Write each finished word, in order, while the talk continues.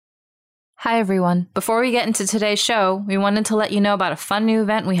Hi, everyone. Before we get into today's show, we wanted to let you know about a fun new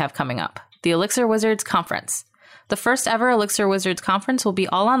event we have coming up, the Elixir Wizards Conference. The first ever Elixir Wizards Conference will be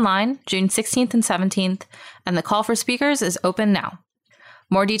all online, June 16th and 17th, and the call for speakers is open now.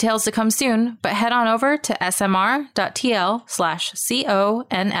 More details to come soon, but head on over to smr.tl/conf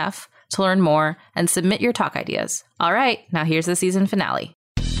to learn more and submit your talk ideas. All right, now here's the season finale.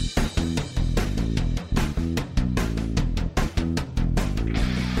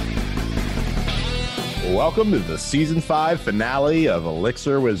 Welcome to the Season 5 finale of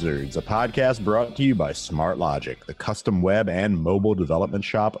Elixir Wizards, a podcast brought to you by Smart Logic, the custom web and mobile development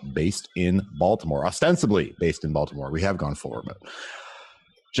shop based in Baltimore. Ostensibly based in Baltimore. We have gone forward, but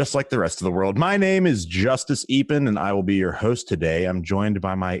just like the rest of the world. My name is Justice Epen, and I will be your host today. I'm joined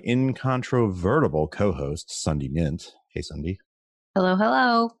by my incontrovertible co-host, Sundi Mint. Hey, Sundi. Hello,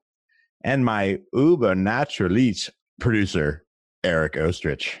 hello. And my uber naturalist producer, Eric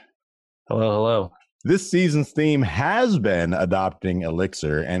Ostrich. Hello, hello. This season's theme has been adopting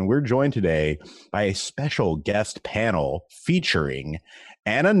Elixir, and we're joined today by a special guest panel featuring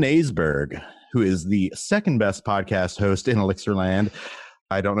Anna Naisberg, who is the second best podcast host in Elixir land.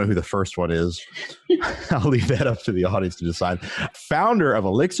 I don't know who the first one is. I'll leave that up to the audience to decide. Founder of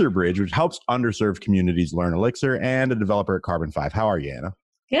Elixir Bridge, which helps underserved communities learn Elixir, and a developer at Carbon 5. How are you, Anna?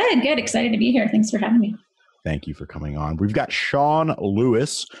 Good. Excited to be here. Thanks for having me. Thank you for coming on. We've got Sean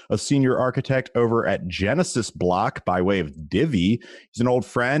Lewis, a senior architect over at Genesis Block by way of Divi. He's an old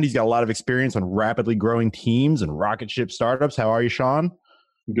friend. He's got a lot of experience on rapidly growing teams and rocket ship startups. How are you, Sean?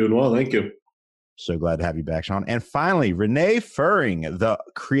 I'm doing well. Thank you. So glad to have you back, Sean. And finally, Renee Furing, the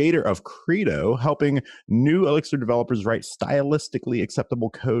creator of Credo, helping new Elixir developers write stylistically acceptable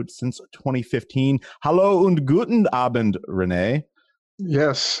code since 2015. Hallo und guten Abend, Renee.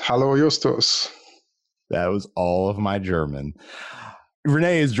 Yes. Hallo, Justus. That was all of my German.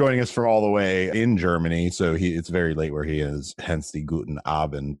 Renee is joining us from all the way in Germany, so it's very late where he is, hence the Guten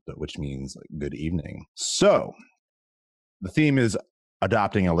Abend, which means good evening. So the theme is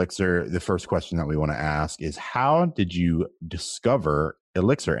adopting Elixir. The first question that we want to ask is, how did you discover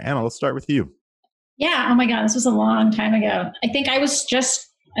Elixir? Anna, let's start with you. Yeah. Oh my God. This was a long time ago. I think I was just,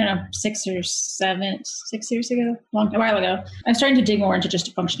 6 years ago, a while ago. I was starting to dig more into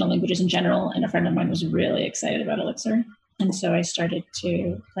just functional languages in general, and a friend of mine was really excited about Elixir. And so I started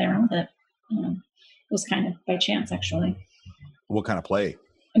to play around with it. It was kind of by chance, actually. What kind of play?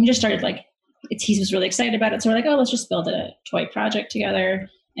 Just started he was really excited about it. So we're like, oh, let's just build a toy project together.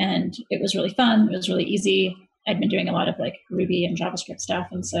 And it was really fun. It was really easy. I'd been doing a lot of Ruby and JavaScript stuff.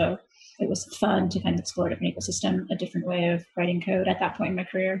 And so it was fun to kind of explore a different ecosystem, a different way of writing code at that point in my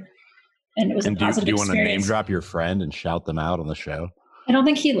career. And it was a positive experience. Do you want to name drop your friend and shout them out on the show? I don't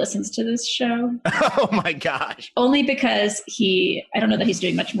think he listens to this show. Oh my gosh. Only because I don't know that he's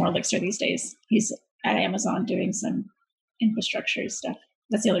doing much more Elixir these days. He's at Amazon doing some infrastructure stuff.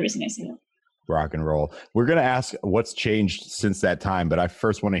 That's the only reason I say that. Rock and roll. We're going to ask what's changed since that time, but I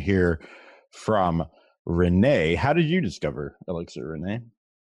first want to hear from Renee. How did you discover Elixir, Renee?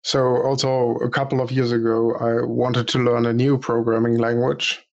 So also a couple of years ago, I wanted to learn a new programming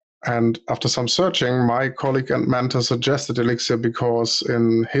language. And after some searching, my colleague and mentor suggested Elixir because,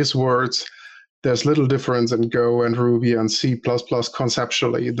 in his words, there's little difference in Go and Ruby and C++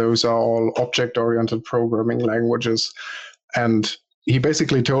 conceptually. Those are all object-oriented programming languages. And he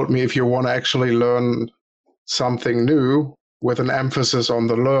basically told me, if you want to actually learn something new with an emphasis on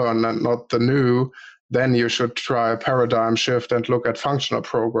the learn and not the new, then you should try a paradigm shift and look at functional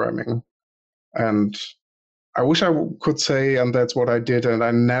programming. And I wish I could say, and that's what I did, and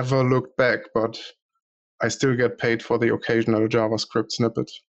I never looked back, but I still get paid for the occasional JavaScript snippet.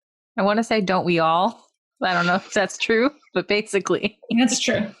 I want to say, don't we all? I don't know if that's true, but basically. That's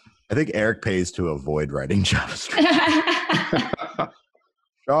true. I think Eric pays to avoid writing JavaScript.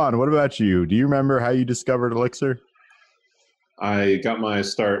 Sean, what about you? Do you remember how you discovered Elixir? I got my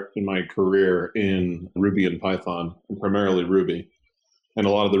start in my career in Ruby and Python, and primarily Ruby. And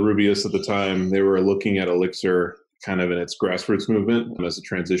a lot of the Rubyists at the time, they were looking at Elixir kind of in its grassroots movement as a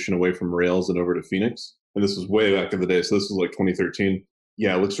transition away from Rails and over to Phoenix. And this was way back in the day. So this was 2013.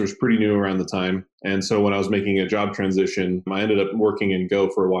 Yeah, Elixir was pretty new around the time. And so when I was making a job transition, I ended up working in Go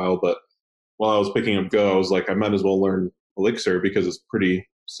for a while. But while I was picking up Go, I was like, I might as well learn Elixir because it's pretty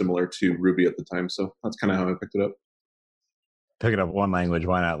similar to Ruby at the time. So that's kind of how I picked it up. Picking up one language,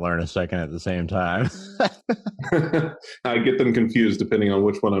 why not learn a second at the same time? I get them confused depending on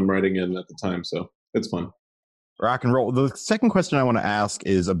which one I'm writing in at the time. So it's fun. Rock and roll. The second question I want to ask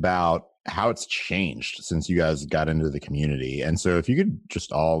is about how it's changed since you guys got into the community. And so if you could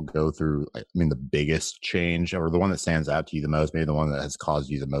just all go through, the biggest change or the one that stands out to you the most, maybe the one that has caused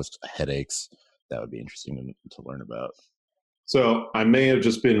you the most headaches, that would be interesting to learn about. So I may have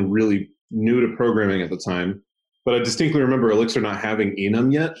just been really new to programming at the time, but I distinctly remember Elixir not having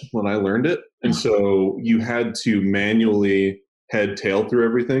enum yet when I learned it. And so you had to manually head tail through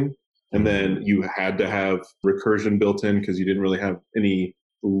everything. And then you had to have recursion built in because you didn't really have any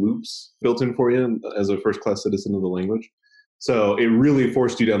loops built in for you as a first-class citizen of the language. So it really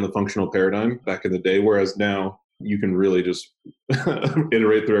forced you down the functional paradigm back in the day, whereas now you can really just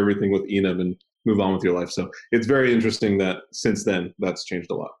iterate through everything with enum and move on with your life. So it's very interesting that since then, that's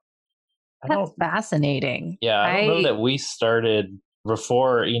changed a lot. That's fascinating. Yeah, I don't know that we started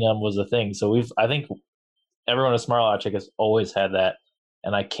before enum was a thing. So I think everyone at SmartLogic has always had that.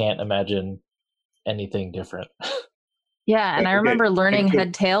 And I can't imagine anything different. Yeah, and I remember learning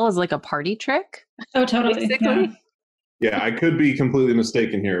head tail as like a party trick. Oh, totally. Yeah, I could be completely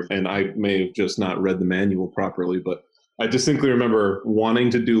mistaken here, and I may have just not read the manual properly, but I distinctly remember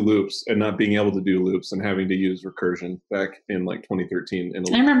wanting to do loops and not being able to do loops and having to use recursion back in like 2013.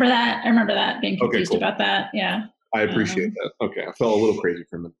 I remember that, being confused about that. Yeah. I appreciate that. Okay, I felt a little crazy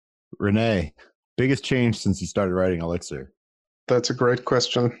for a minute. Renee, biggest change since you started writing Elixir? That's a great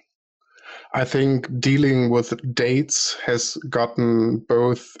question. I think dealing with dates has gotten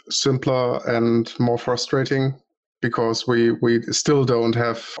both simpler and more frustrating because we still don't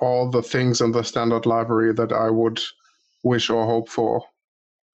have all the things in the standard library that I would wish or hope for.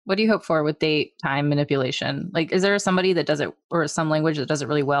 What do you hope for with date time manipulation? Like, is there somebody that does it or some language that does it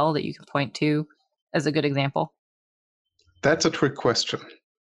really well that you can point to as a good example? That's a trick question.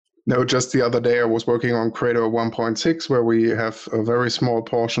 No, just the other day I was working on Credo 1.6 where we have a very small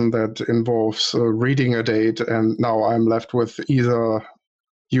portion that involves reading a date, and now I'm left with either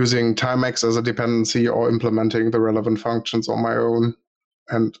using Timex as a dependency or implementing the relevant functions on my own.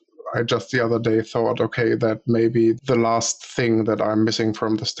 And I just the other day thought, okay, that may be the last thing that I'm missing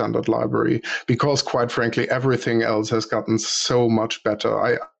from the standard library, because quite frankly, everything else has gotten so much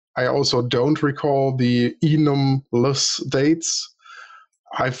better. I also don't recall the enum-less dates.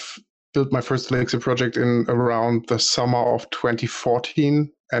 I've built my first Elixir project in around the summer of 2014,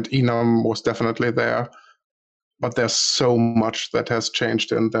 and enum was definitely there. But there's so much that has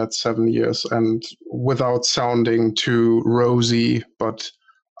changed in that 7 years. And without sounding too rosy, but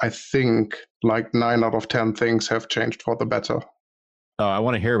I think like 9 out of 10 things have changed for the better. Oh, I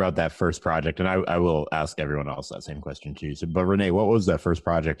want to hear about that first project, and I will ask everyone else that same question too. So, but Renee, what was that first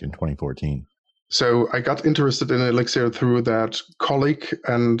project in 2014? So I got interested in Elixir through that colleague,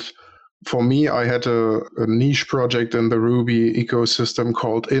 and for me, I had a niche project in the Ruby ecosystem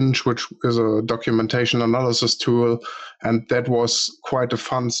called Inch, which is a documentation analysis tool, and that was quite a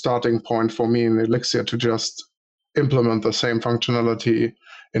fun starting point for me in Elixir to just implement the same functionality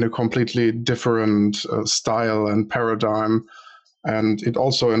in a completely different style and paradigm. And it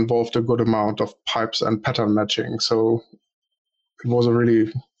also involved a good amount of pipes and pattern matching. So it was a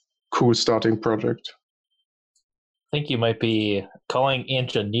really cool starting project. I think you might be calling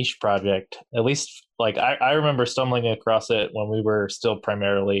Inch a niche project. At least, like I remember stumbling across it when we were still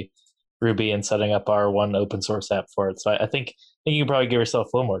primarily Ruby and setting up our one open source app for it. So I think you can probably give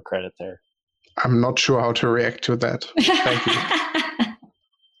yourself a little more credit there. I'm not sure how to react to that. Thank you.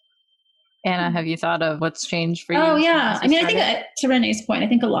 Anna, have you thought of what's changed for you? Oh, yeah. I mean, I think to Renee's point, I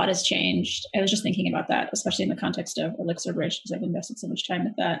think a lot has changed. I was just thinking about that, especially in the context of Elixir Bridge, because I've invested so much time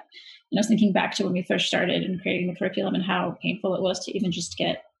with that. And I was thinking back to when we first started and creating the curriculum and how painful it was to even just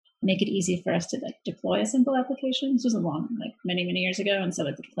make it easy for us to deploy a simple application. This was many, many years ago. And so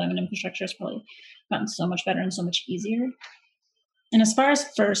the deployment infrastructure has probably gotten so much better and so much easier. And as far as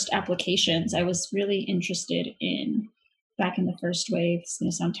first applications, I was really interested in, back in the first wave, it's going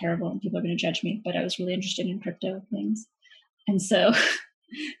to sound terrible and people are going to judge me, but I was really interested in crypto things. And so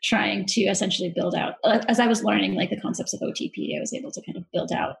trying to essentially build out, as I was learning the concepts of OTP, I was able to kind of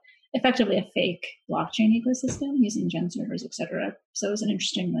build out effectively a fake blockchain ecosystem using gen servers, et cetera. So it was an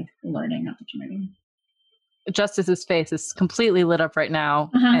interesting learning opportunity. Justice's face is completely lit up right now.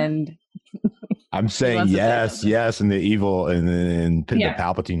 And I'm saying yes, and the evil and the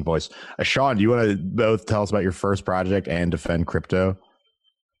Palpatine voice. Sean, do you want to both tell us about your first project and defend crypto?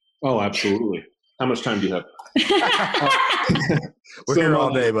 Oh, absolutely. How much time do you have? We're here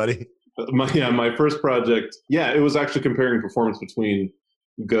all day, buddy. My first project, it was actually comparing performance between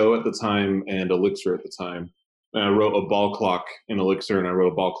Go at the time and Elixir at the time. And I wrote a ball clock in Elixir and I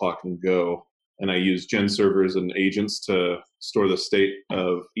wrote a ball clock in Go. And I used gen servers and agents to store the state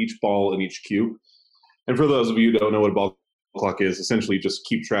of each ball in each cube. And for those of you who don't know what a ball clock is essentially just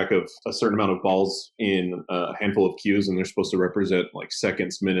keep track of a certain amount of balls in a handful of cues, and they're supposed to represent like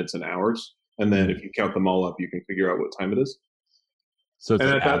seconds, minutes, and hours. And then if you count them all up, you can figure out what time it is. So it's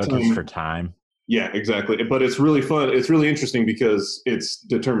And an at that abacus time- for time. Yeah, exactly. But it's really fun. It's really interesting because it's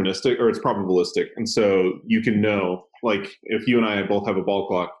deterministic or it's probabilistic. And so you can know, like, if you and I both have a ball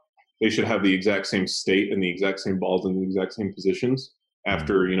clock, they should have the exact same state and the exact same balls in the exact same positions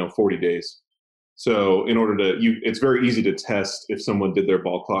after, 40 days. So in order to, it's very easy to test if someone did their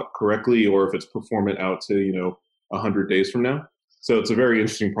ball clock correctly or if it's performant out to, 100 days from now. So it's a very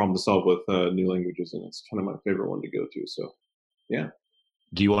interesting problem to solve with new languages, and it's kind of my favorite one to go to. So, yeah.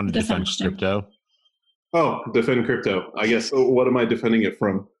 Do you want to That's defend interesting. crypto? Oh, defend crypto. I guess. What am I defending it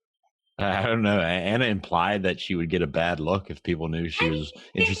from? I don't know. Anna implied that she would get a bad look if people knew she was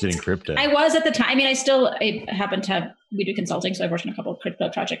interested in crypto. I was at the time. I mean, I happen to have, we do consulting, so I've worked on a couple of crypto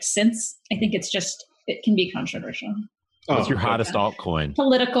projects since. I think it can be controversial. What's your okay. hottest altcoin?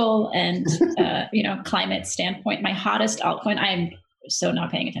 Political and, climate standpoint. My hottest altcoin, I'm so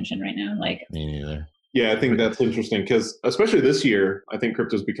not paying attention right now. Like, Me neither. Yeah, I think that's interesting because especially this year, I think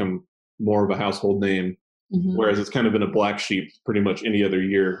crypto's become more of a household name, whereas it's kind of been a black sheep pretty much any other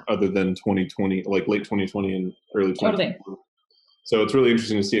year other than 2020, like late 2020 and early 2021. Totally. So it's really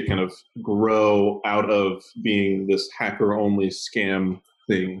interesting to see it kind of grow out of being this hacker-only scam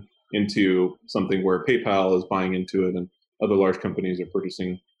thing into something where PayPal is buying into it and other large companies are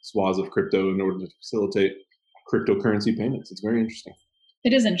purchasing swaths of crypto in order to facilitate cryptocurrency payments. It's very interesting.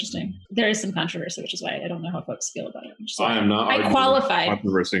 it is interesting. There is some controversy, which is why I don't know how folks feel about it. which is why I am not. I arguing qualified.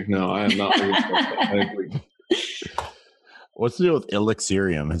 controversy. No, I am not. I agree. What's the deal with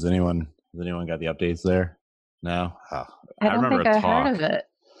Elixirium? Has anyone got the updates there? No. Oh, I don't remember think a I talk. heard of it,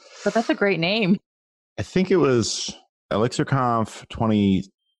 but that's a great name. I think it was ElixirConf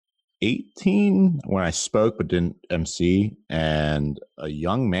 2018 when I spoke but didn't MC, and a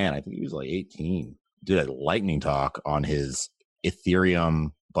young man, I think he was like 18, did a lightning talk on his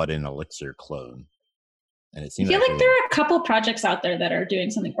Ethereum but in Elixir clone. And it I seems feel like there are a couple projects out there that are doing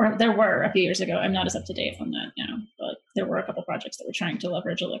something, or there were a few years ago. I'm not as up to date on that now, but there were a couple projects that were trying to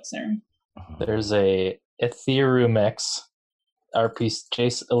leverage Elixir. There's a Ethereum X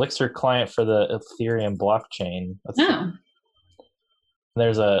RPC Elixir client for the Ethereum blockchain. Oh,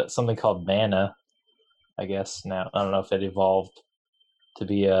 There's something called Mana, I guess now. I don't know if it evolved to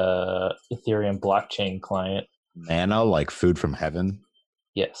be a Ethereum blockchain client. Mana, like food from heaven.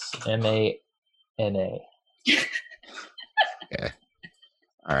 Yes, MANA. Okay.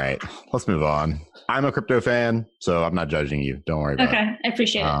 All right. Let's move on. I'm a crypto fan, so I'm not judging you. Don't worry about it. okay. I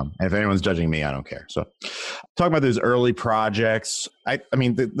appreciate it. And if anyone's judging me, I don't care. So, talking about those early projects, I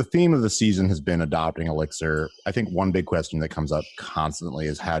mean, the theme of the season has been adopting Elixir. I think one big question that comes up constantly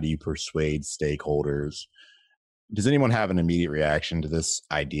is how do you persuade stakeholders? Does anyone have an immediate reaction to this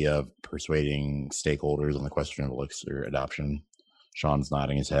idea of persuading stakeholders on the question of Elixir adoption? Sean's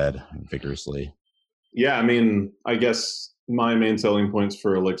nodding his head vigorously. Yeah, I mean, I guess my main selling points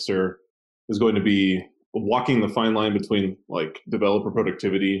for Elixir is going to be walking the fine line between like developer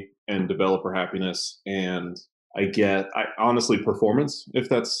productivity and developer happiness, and honestly performance, if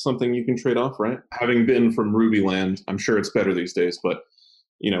that's something you can trade off, right? Having been from Ruby land, I'm sure it's better these days, but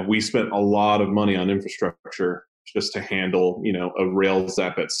we spent a lot of money on infrastructure just to handle a Rails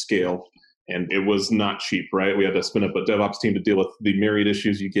app at scale. And it was not cheap, right? We had to spin up a DevOps team to deal with the myriad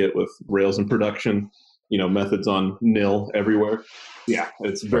issues you get with Rails in production, methods on nil everywhere. Yeah,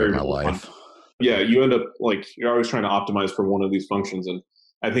 it's very my fun. life. Yeah, you end up you're always trying to optimize for one of these functions. And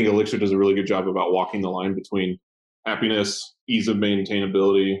I think Elixir does a really good job about walking the line between happiness, ease of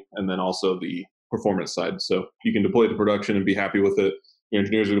maintainability, and then also the performance side. So you can deploy it to production and be happy with it. Your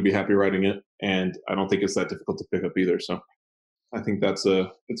engineers are going to be happy writing it. And I don't think it's that difficult to pick up either. So I think it's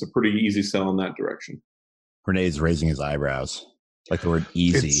a pretty easy sell in that direction. Renee's raising his eyebrows, like the word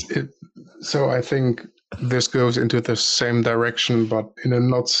easy. So I think this goes into the same direction, but in a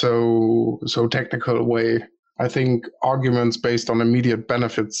not so technical way. I think arguments based on immediate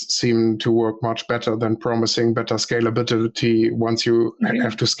benefits seem to work much better than promising better scalability once you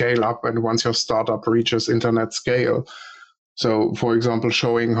have to scale up and once your startup reaches internet scale. So, for example,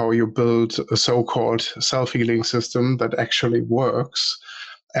 showing how you build a so-called self-healing system that actually works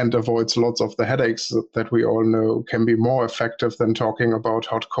and avoids lots of the headaches that we all know can be more effective than talking about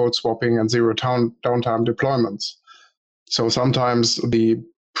hot code swapping and zero downtime deployments. So sometimes the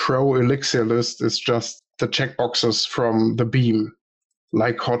pro Elixir list is just the checkboxes from the Beam,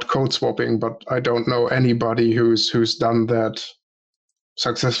 like hot code swapping, but I don't know anybody who's done that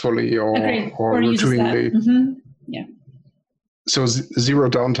successfully or uses that. routinely. Mm-hmm. Yeah. So zero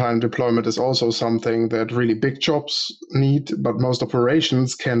downtime deployment is also something that really big jobs need, but most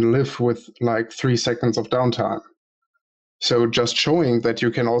operations can live with like 3 seconds of downtime. So just showing that you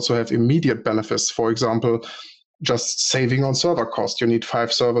can also have immediate benefits, for example, just saving on server cost. You need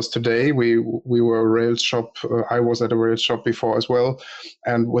 5 servers today. We were a Rails shop. I was at a Rails shop before as well.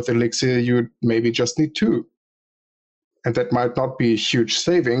 And with Elixir, you maybe just need 2. And that might not be huge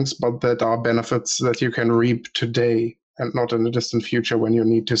savings, but that are benefits that you can reap today and not in the distant future when you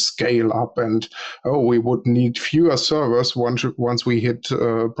need to scale up and, we would need fewer servers once we hit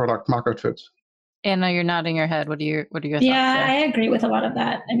product market fit. Anna, you're nodding your head. What are your thoughts there? Yeah, I agree with a lot of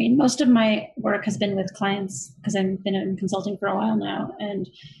that. I mean, most of my work has been with clients because I've been in consulting for a while now. And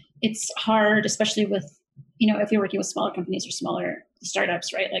it's hard, especially with, if you're working with smaller companies or smaller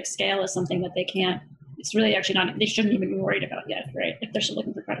startups, right? Like scale is something that it's really actually not, they shouldn't even be worried about yet, right? If they're still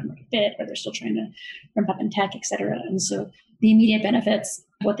looking for product market fit or they're still trying to ramp up in tech, et cetera. And so the immediate benefits,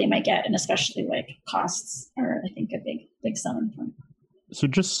 what they might get, and especially like costs are, I think, a big selling point. So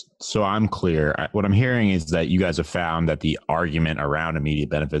just so I'm clear, what I'm hearing is that you guys have found that the argument around immediate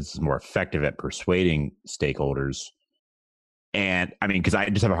benefits is more effective at persuading stakeholders. And I mean, because I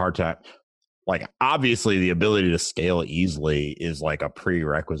just have a hard time, like obviously the ability to scale easily is like a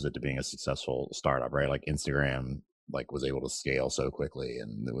prerequisite to being a successful startup, right? Like Instagram was able to scale so quickly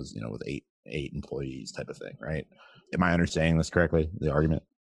and it was, with eight employees type of thing, right? Am I understanding this correctly, the argument?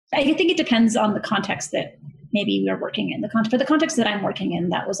 I think it depends on the context that maybe we're working in. For the context that I'm working in,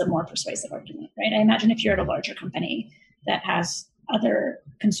 that was a more persuasive argument, right? I imagine if you're at a larger company that has other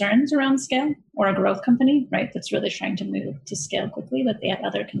concerns around scale, or a growth company, right, that's really trying to move to scale quickly, that they have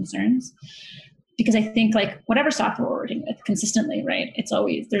other concerns. Because I think like whatever software we're working with consistently, right,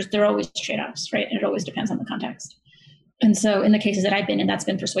 there are always trade-offs, right? And it always depends on the context. And so in the cases that I've been in, that's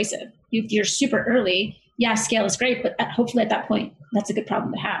been persuasive. If you're super early, yeah, scale is great, but hopefully at that point, that's a good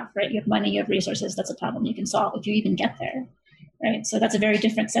problem to have, right? You have money, you have resources, that's a problem you can solve if you even get there, right? So that's a very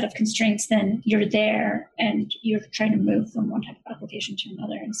different set of constraints than you're there and you're trying to move from one type of application to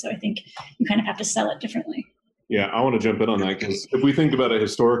another. And so I think you kind of have to sell it differently. Yeah, I want to jump in on that because if we think about it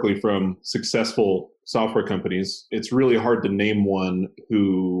historically from successful software companies, it's really hard to name one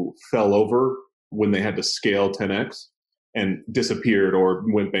who fell over when they had to scale 10x and disappeared or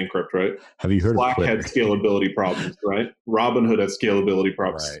went bankrupt, right? Have you heard Slack of had scalability problems, right? Robinhood had scalability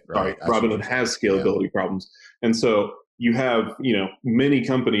problems. Right. Robinhood has scalability problems. And so you have, many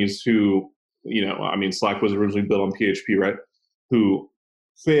companies who, Slack was originally built on PHP, right? Who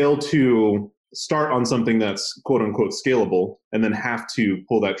fail to start on something that's quote unquote scalable and then have to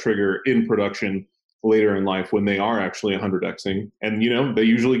pull that trigger in production later in life when they are actually 100xing. And, they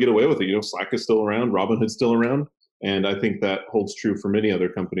usually get away with it. Slack is still around, Robinhood's still around. And I think that holds true for many other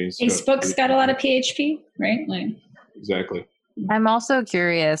companies. Facebook's got a lot of PHP, right? Exactly. I'm also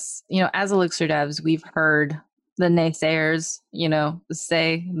curious, as Elixir devs, we've heard the naysayers,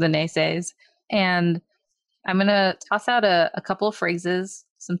 say the naysays. And I'm going to toss out a couple of phrases,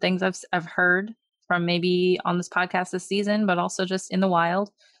 some things I've heard from maybe on this podcast this season, but also just in the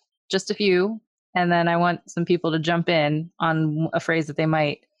wild, just a few. And then I want some people to jump in on a phrase that they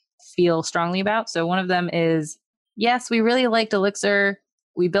might feel strongly about. So one of them is, yes, we really liked Elixir.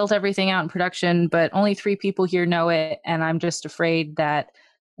 We built everything out in production, but only 3 people here know it. And I'm just afraid that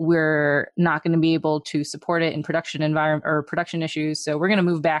we're not going to be able to support it in production environment or production issues. So we're going to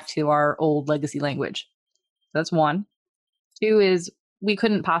move back to our old legacy language. That's 1. 2 is we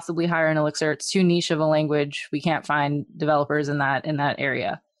couldn't possibly hire an Elixir. It's too niche of a language. We can't find developers in that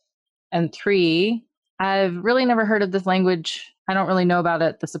area. And 3, I've really never heard of this language. I don't really know about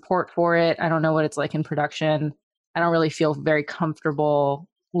it, the support for it. I don't know what it's like in production. I don't really feel very comfortable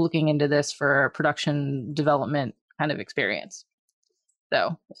looking into this for a production development kind of experience.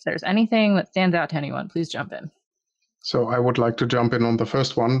 So if there's anything that stands out to anyone, please jump in. So I would like to jump in on the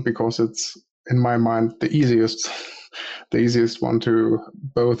first one because it's, in my mind, the easiest one to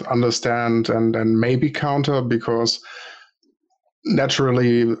both understand and maybe counter, because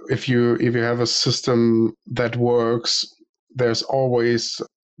naturally, if you have a system that works, there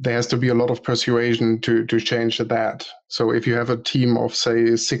has to be a lot of persuasion to change that. So if you have a team of,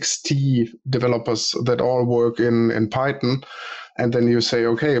 say, 60 developers that all work in Python, and then you say,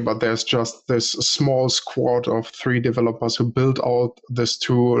 okay, but there's just this small squad of 3 developers who build out this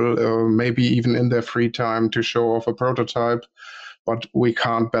tool, maybe even in their free time to show off a prototype, but we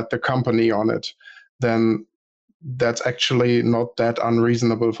can't bet the company on it, then that's actually not that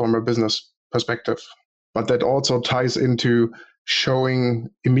unreasonable from a business perspective. But that also ties into showing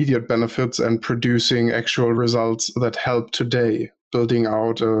immediate benefits and producing actual results that help today. building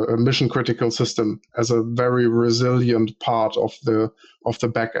out a mission critical system as a very resilient part of the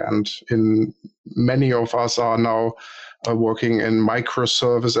back end. In many of us are now working in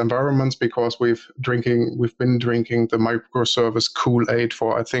microservice environments because we've been drinking the microservice Kool-Aid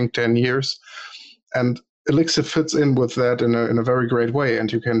for I think 10 years, and Elixir fits in with that in a very great way.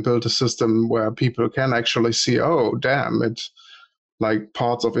 And you can build a system where people can actually see, oh damn, it like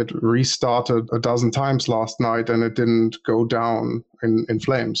parts of it restarted a dozen times last night and it didn't go down in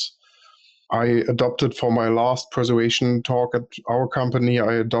flames. I adopted for my last Persuasion talk at our company,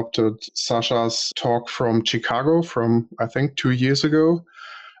 I adopted Sasha's talk from Chicago from, I think, 2 years ago.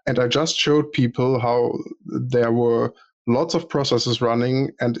 And I just showed people how there were lots of processes running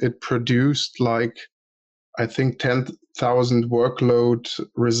and it produced like, I think, 10,000 workload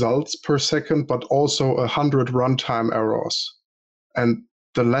results per second, but also 100 runtime errors. And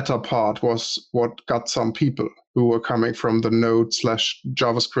the latter part was what got some people who were coming from the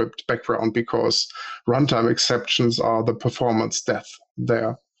Node/JavaScript background, because runtime exceptions are the performance death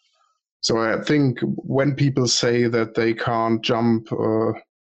there. So I think when people say that they can't jump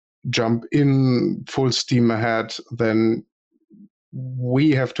in full steam ahead, then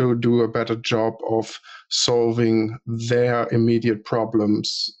we have to do a better job of solving their immediate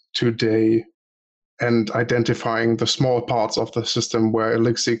problems today and identifying the small parts of the system where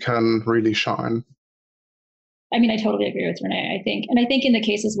Elixir can really shine. I mean, I totally agree with Renee. I think in the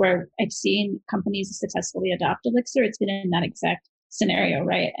cases where I've seen companies successfully adopt Elixir, it's been in that exact scenario,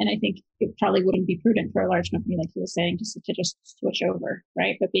 right? And I think it probably wouldn't be prudent for a large company, like you were saying, to just switch over,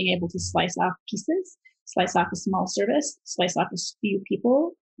 right? But being able to slice off pieces, slice off a small service, slice off a few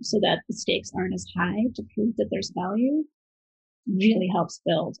people, so that the stakes aren't as high to prove that there's value, really helps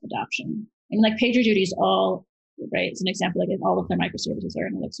build adoption. I mean, like PagerDuty is all, right? It's an example, like all of their microservices are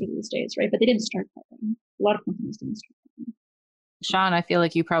in Elixir these days, right? But they didn't start that way. A lot of companies didn't start that way. Sean, I feel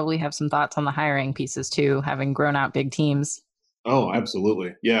like you probably have some thoughts on the hiring pieces too, having grown out big teams. Oh,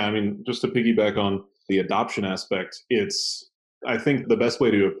 absolutely. Yeah, I mean, just to piggyback on the adoption aspect, I think the best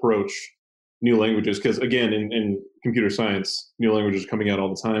way to approach new languages, because again, in computer science, new languages are coming out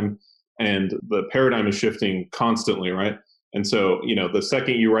all the time, and the paradigm is shifting constantly, right? And so, the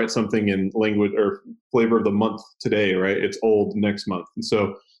second you write something in language or flavor of the month today, right, it's old next month. And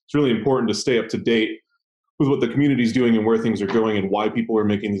so it's really important to stay up to date with what the community is doing and where things are going and why people are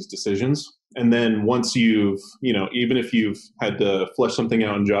making these decisions. And then once you've, even if you've had to flesh something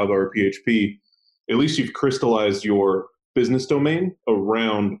out in Java or PHP, at least you've crystallized your business domain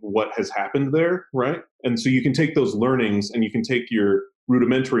around what has happened there, right? And so you can take those learnings and you can take your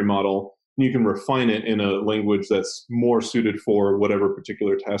rudimentary model and you can refine it in a language that's more suited for whatever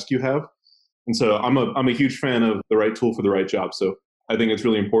particular task you have. And so I'm a huge fan of the right tool for the right job. So I think it's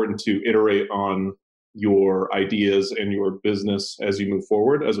really important to iterate on your ideas and your business as you move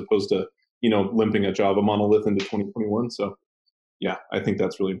forward, as opposed to, limping a Java monolith into 2021. So yeah, I think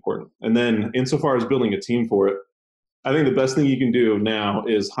that's really important. And then insofar as building a team for it, I think the best thing you can do now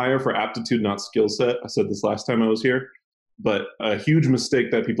is hire for aptitude, not skill set. I said this last time I was here, but a huge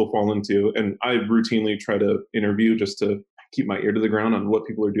mistake that people fall into, and I routinely try to interview just to keep my ear to the ground on what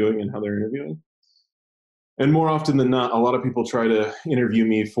people are doing and how they're interviewing. And more often than not, a lot of people try to interview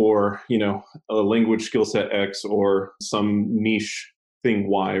me for, a language skill set X or some niche thing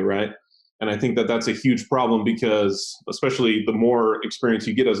Y, right? And I think that that's a huge problem, because especially the more experience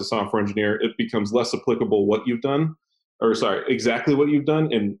you get as a software engineer, it becomes less applicable exactly what you've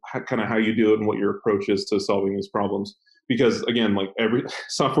done and kind of how you do it and what your approach is to solving these problems. Because again, like every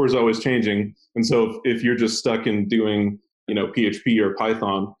software is always changing. And so if you're just stuck in doing, PHP or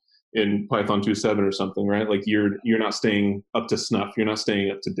Python in Python 2.7 or something, right? Like you're not staying up to snuff. You're not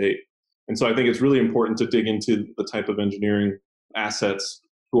staying up to date. And so I think it's really important to dig into the type of engineering assets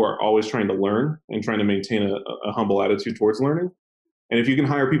who are always trying to learn and trying to maintain a humble attitude towards learning. And if you can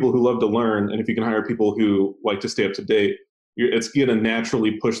hire people who love to learn, and if you can hire people who like to stay up to date, it's going to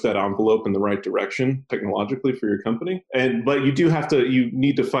naturally push that envelope in the right direction technologically for your company. But you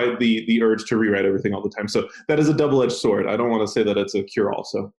need to fight the urge to rewrite everything all the time. So that is a double-edged sword. I don't want to say that it's a cure-all.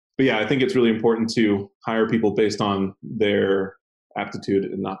 But yeah, I think it's really important to hire people based on their aptitude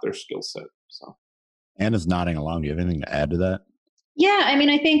and not their skill set. So Anna's nodding along. Do you have anything to add to that? Yeah, I mean,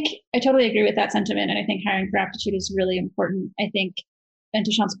 I think I totally agree with that sentiment. And I think hiring for aptitude is really important. I think, and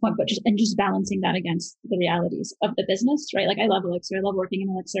to Sean's point, but just balancing that against the realities of the business, right? Like I love Elixir. I love working in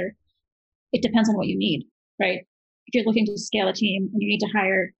Elixir. It depends on what you need, right? If you're looking to scale a team and you need to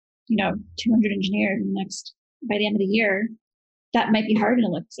hire, 200 engineers by the end of the year, that might be hard in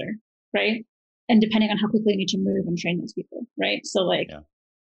Elixir, right? And depending on how quickly you need to move and train those people, right? So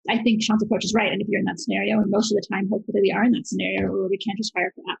I think Sean's approach is right. And if you're in that scenario, and most of the time, hopefully we are in that scenario where we can't just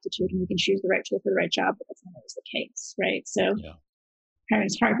hire for aptitude and we can choose the right tool for the right job, but that's not always the case, right? So hiring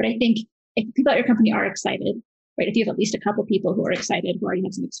is hard. But I think if people at your company are excited, right? If you have at least a couple people who are excited, who already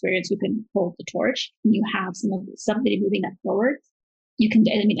have some experience, who can hold the torch, and you have somebody moving that forward, you can,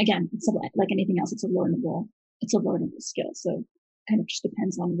 I mean, again, it's like anything else, it's a learnable skill. So it kind of just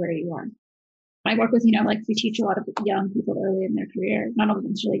depends on where you are. I work with, we teach a lot of young people early in their career, not only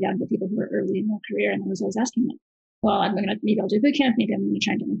necessarily young, but people who are early in their career. And I was always asking them, well, maybe I'll do boot camp. Maybe I'm going to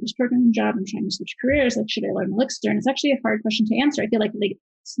try and get my first programming job. I'm trying to switch careers. Like, should I learn Elixir? And it's actually a hard question to answer. I feel like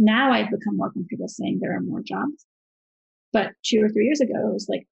now I've become more comfortable saying there are more jobs. But 2 or 3 years ago, it was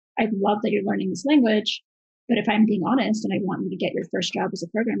like, I love that you're learning this language. But if I'm being honest and I want you to get your first job as a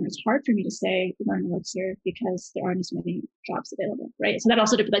programmer, it's hard for me to say learn Elixir because there aren't as many jobs available, right? So that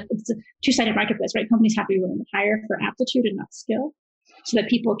also, it's a two-sided marketplace, right? Companies have to be willing to hire for aptitude and not skill so that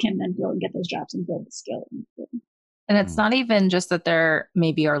people can then go and get those jobs and build the skill. And it's not even just that there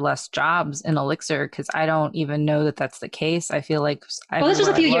maybe are less jobs in Elixir, because I don't even know that that's the case. I feel like this was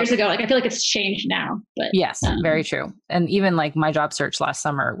a few years ago. Like, I feel like it's changed now. But yes, very true. And even like my job search last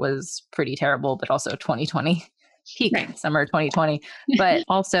summer was pretty terrible, but also 2020 peak summer 2020. But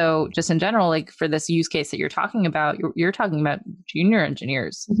also just in general, like for this use case that you're talking about, you're talking about junior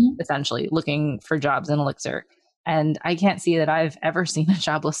engineers essentially looking for jobs in Elixir. And I can't see that I've ever seen a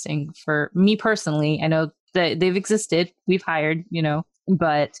job listing for me personally. I know that they've existed, we've hired,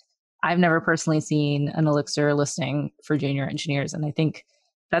 but I've never personally seen an Elixir listing for junior engineers. And I think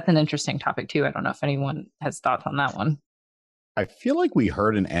that's an interesting topic too. I don't know if anyone has thoughts on that one. I feel like we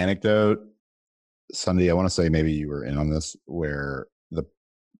heard an anecdote, Sunday, I want to say maybe you were in on this, where the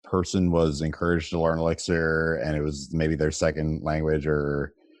person was encouraged to learn Elixir and it was maybe their second language,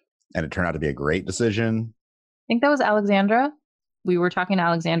 and it turned out to be a great decision. I think that was Alexandra. We were talking to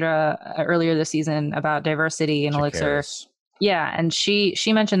Alexandra earlier this season about diversity in Elixir. Yeah, and she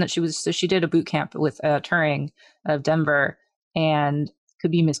mentioned that she did a boot camp with Turing of Denver, and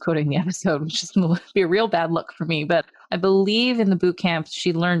could be misquoting the episode, which is going to be a real bad look for me. But I believe in the boot camp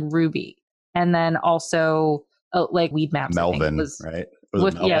she learned Ruby, and then also like Weedmaps. Melvin, right?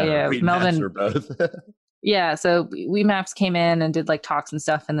 Melvin. Melvin were both. Yeah, so Weedmaps came in and did like talks and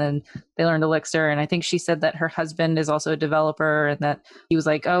stuff, and then they learned Elixir. And I think she said that her husband is also a developer, and that he was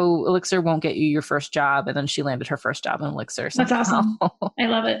like, "Oh, Elixir won't get you your first job," and then she landed her first job in Elixir. That's awesome. I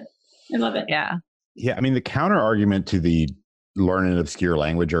love it. Yeah. Yeah, I mean, the counter argument to the learn an obscure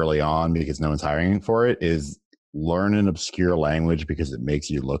language early on because no one's hiring for it is learn an obscure language because it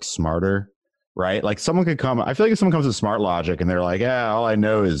makes you look smarter, right? Like someone could come. I feel like if someone comes with Smart Logic and they're like, "Yeah, all I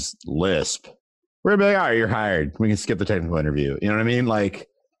know is Lisp." We're gonna be like, all right, you're hired. We can skip the technical interview. You know what I mean? Like,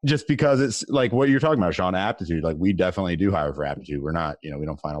 just because it's like what you're talking about, Sean, aptitude. Like, we definitely do hire for aptitude. We're not, we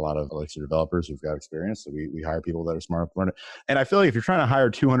don't find a lot of Elixir developers who've got experience. So we hire people that are smart enough to learn it. And I feel like if you're trying to hire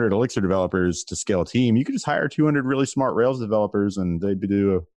 200 Elixir developers to scale a team, you could just hire 200 really smart Rails developers, and they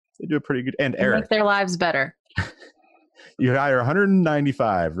do a pretty good. And Eric, make their lives better. You hire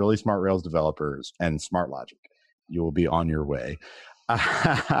 195 really smart Rails developers and Smart Logic. You will be on your way.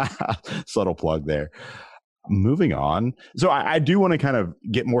 Subtle plug there. Moving on. So I do want to kind of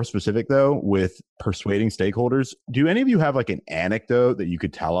get more specific though with persuading stakeholders. Do any of you have like an anecdote that you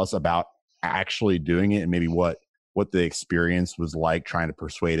could tell us about actually doing it and maybe what the experience was like trying to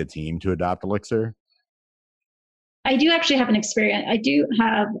persuade a team to adopt Elixir? I do actually have an experience. Do you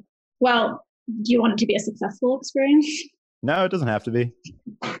want it to be a successful experience? No, it doesn't have to be.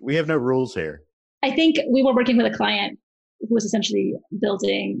 We have no rules here. I think we were working with a client who was essentially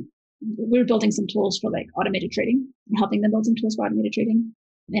building some tools for like automated trading, helping them build some tools for automated trading.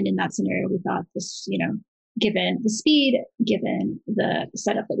 And in that scenario, we thought this, given the speed, given the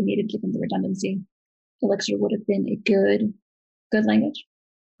setup that we needed, given the redundancy, Elixir would have been a good language.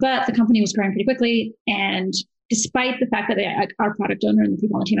 But the company was growing pretty quickly. And despite the fact that our product owner and the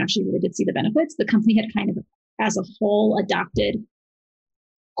people on the team actually really did see the benefits, the company had kind of, as a whole, adopted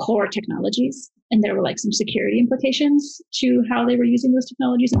core technologies. And there were like some security implications to how they were using those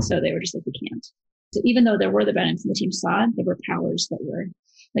technologies. And so they were just like, we can't. So even though there were the benefits and the team saw it, there were powers that were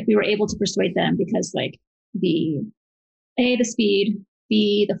like, we were able to persuade them because like the speed,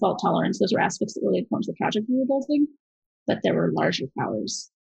 B, the fault tolerance, those were aspects that really informed the project we were building, but there were larger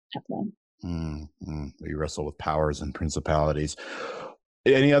powers at play. We wrestle with powers and principalities.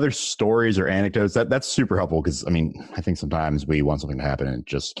 Any other stories or anecdotes? That's super helpful because, I mean, I think sometimes we want something to happen and it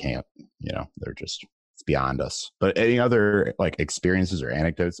just can't, it's beyond us. But any other like experiences or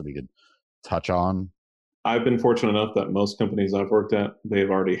anecdotes that we could touch on? I've been fortunate enough that most companies I've worked at,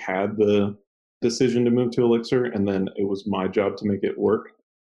 they've already had the decision to move to Elixir, and then it was my job to make it work.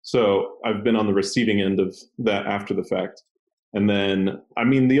 So I've been on the receiving end of that after the fact. And then, I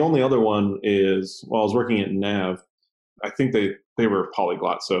mean, the only other one is, while I was working at Nav, I think they were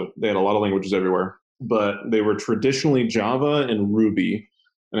polyglot. So they had a lot of languages everywhere, but they were traditionally Java and Ruby.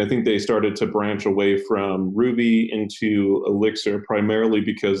 And I think they started to branch away from Ruby into Elixir primarily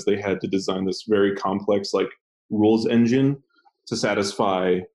because they had to design this very complex like rules engine to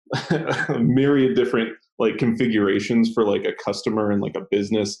satisfy a myriad different like configurations for like a customer and like a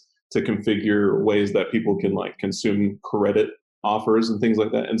business to configure ways that people can like consume credit offers and things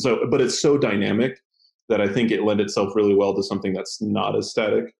like that. And so, but it's so dynamic that I think it lent itself really well to something that's not as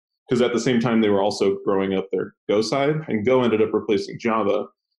static. Because at the same time, they were also growing up their Go side, and Go ended up replacing Java.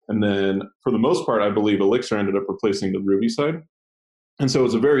 And then for the most part, I believe Elixir ended up replacing the Ruby side. And so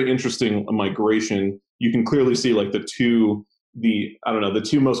it's a very interesting migration. You can clearly see like the two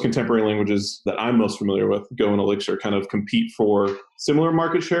most contemporary languages that I'm most familiar with, Go and Elixir, kind of compete for similar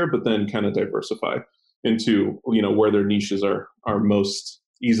market share, but then kind of diversify into, where their niches are most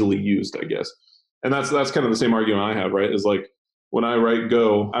easily used, I guess. And that's kind of the same argument I have, right? Is like when I write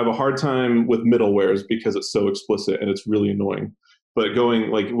Go, I have a hard time with middlewares because it's so explicit and it's really annoying. But going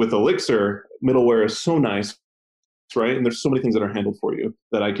like with Elixir, middleware is so nice, right? And there's so many things that are handled for you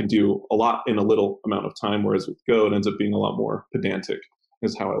that I can do a lot in a little amount of time. Whereas with Go, it ends up being a lot more pedantic,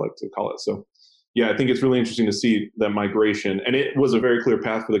 is how I like to call it. So yeah, I think it's really interesting to see that migration. And it was a very clear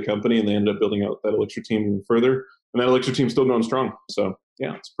path for the company, and they ended up building out that Elixir team even further. And that Elixir team's still going strong. So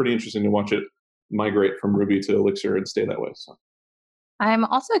yeah, it's pretty interesting to watch it migrate from Ruby to Elixir and stay that way. So I'm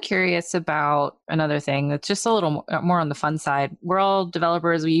also curious about another thing that's just a little more on the fun side. We're all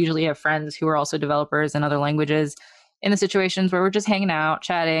developers. We usually have friends who are also developers in other languages in the situations where we're just hanging out,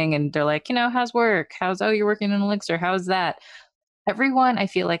 chatting, and they're like, how's work? You're working in Elixir. How's that? Everyone, I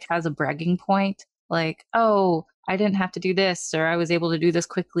feel like, has a bragging point. Like, oh, I didn't have to do this, or I was able to do this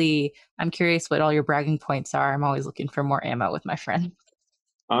quickly. I'm curious what all your bragging points are. I'm always looking for more ammo with my friends.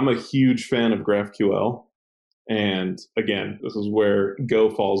 I'm a huge fan of GraphQL. And again, this is where Go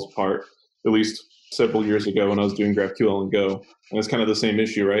falls apart, at least several years ago when I was doing GraphQL and Go. And it's kind of the same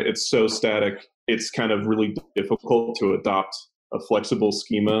issue, right? It's so static. It's kind of really difficult to adopt a flexible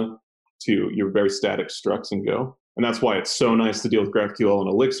schema to your very static structs in Go. And that's why it's so nice to deal with GraphQL and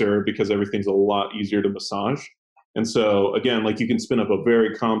Elixir, because everything's a lot easier to massage. And so again, like you can spin up a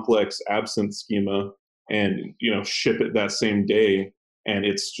very complex absent schema and, ship it that same day. And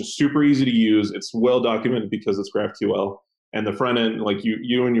it's just super easy to use. It's well documented because it's GraphQL. And the front end, like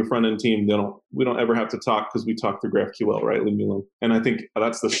you and your front end team, we don't ever have to talk because we talk through GraphQL, right? Leave me alone. And I think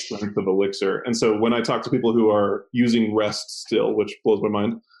that's the strength of Elixir. And so when I talk to people who are using REST still, which blows my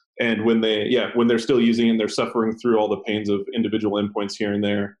mind, and when they're still using it and they're suffering through all the pains of individual endpoints here and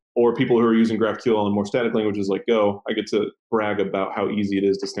there, or people who are using GraphQL and more static languages like Go, I get to brag about how easy it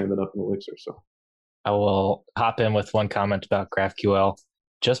is to stand that up in Elixir. So I will hop in with one comment about GraphQL.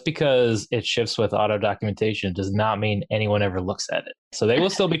 Just because it ships with auto documentation does not mean anyone ever looks at it. So they will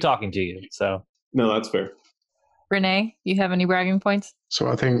still be talking to you. So no, that's fair. Renee, you have any bragging points? So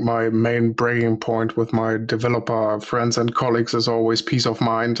I think my main bragging point with my developer friends and colleagues is always peace of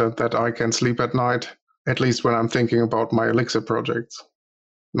mind, and that I can sleep at night, at least when I'm thinking about my Elixir projects.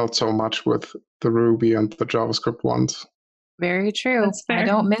 Not so much with the Ruby and the JavaScript ones. Very true. I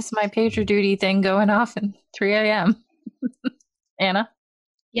don't miss my PagerDuty thing going off at 3 a.m. Anna?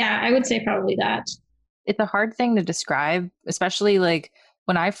 Yeah, I would say probably that. It's a hard thing to describe, especially like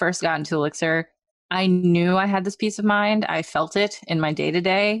when I first got into Elixir, I knew I had this peace of mind. I felt it in my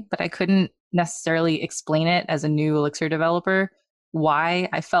day-to-day, but I couldn't necessarily explain it as a new Elixir developer, why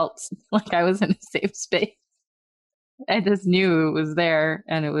I felt like I was in a safe space. I just knew it was there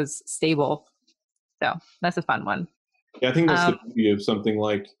and it was stable. So that's a fun one. Yeah, I think that's the beauty of something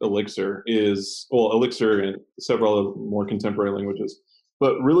like Elixir Elixir and several other more contemporary languages.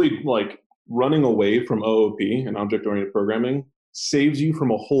 But really, like running away from OOP and object-oriented programming saves you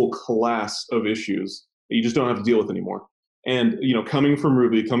from a whole class of issues that you just don't have to deal with anymore. And, coming from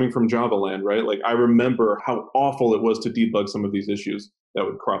Ruby, coming from Java land, right? Like I remember how awful it was to debug some of these issues that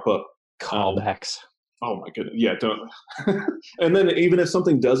would crop up. Callbacks. Oh my goodness. Yeah, don't. And then even if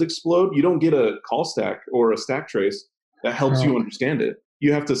something does explode, you don't get a call stack or a stack trace that helps you understand it.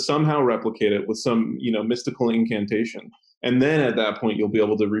 You have to somehow replicate it with some, mystical incantation. And then at that point, you'll be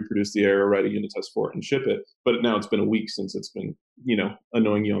able to reproduce the error, write a unit test for it, and ship it. But now it's been a week since it's been,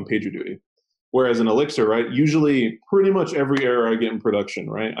 annoying you on PagerDuty. Whereas in Elixir, right, usually pretty much every error I get in production,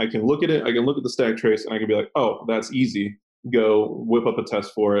 right, I can look at it, I can look at the stack trace, and I can be like, oh, that's easy. Go whip up a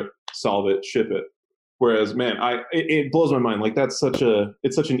test for it, solve it, ship it. Whereas, man, it blows my mind. Like it's such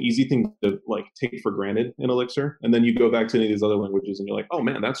an easy thing to like take for granted in Elixir. And then you go back to any of these other languages and you're like, oh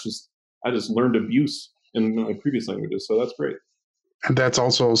man, I just learned abuse in my previous languages. So that's great. And that's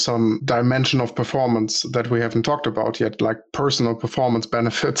also some dimension of performance that we haven't talked about yet, like personal performance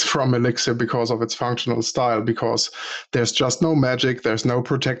benefits from Elixir because of its functional style, because there's just no magic, there's no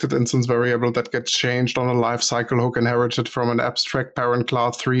protected instance variable that gets changed on a lifecycle hook inherited from an abstract parent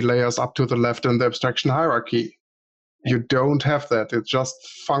class 3 layers up to the left in the abstraction hierarchy. You don't have that. It just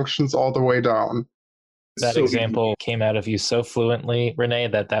functions all the way down. That example came out of you so fluently, Renee,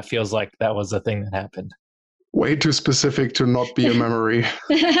 that feels like that was a thing that happened. Way too specific to not be a memory.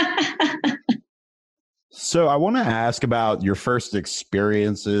 So I want to ask about your first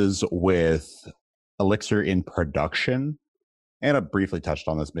experiences with Elixir in production. And I briefly touched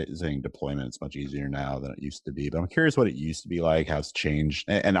on this, saying deployment is much easier now than it used to be. But I'm curious what it used to be like, how it's changed.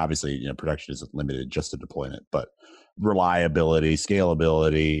 And obviously, production isn't limited just to deployment, but reliability,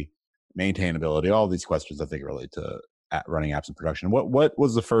 scalability, maintainability, all these questions I think relate to running apps in production. What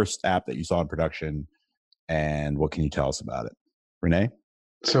was the first app that you saw in production? And what can you tell us about it? Renee?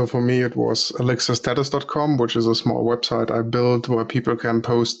 So for me, it was elixirstatus.com, which is a small website I built where people can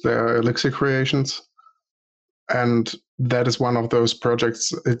post their Elixir creations. And that is one of those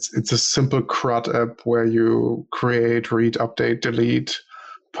projects. It's a simple CRUD app where you create, read, update, delete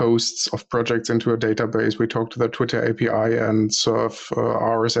posts of projects into a database. We talk to the Twitter API and serve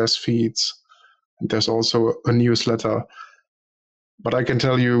RSS feeds. And there's also a newsletter. But I can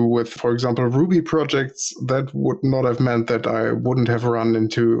tell you with, for example, Ruby projects, that would not have meant that I wouldn't have run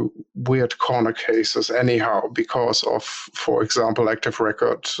into weird corner cases anyhow because of, for example, active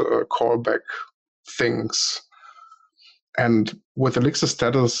record callback things. And with Elixir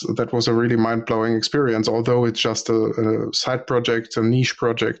Status, that was a really mind-blowing experience. Although it's just a side project, a niche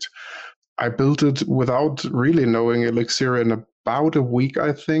project, I built it without really knowing Elixir in about a week,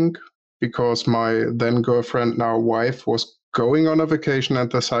 I think, because my then girlfriend, now wife, was going on a vacation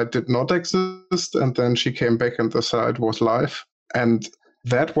and the site did not exist. And then she came back and the site was live. And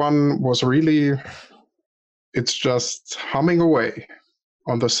that one was really, it's just humming away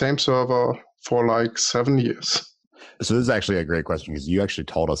on the same server for like 7 years. So this is actually a great question because you actually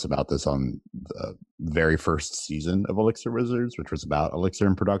told us about this on the very first season of Elixir Wizards, which was about Elixir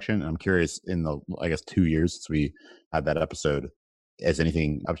in production. And I'm curious, in the, 2 years since we had that episode, has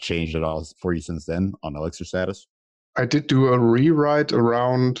anything changed at all for you since then on Elixir Status? I did do a rewrite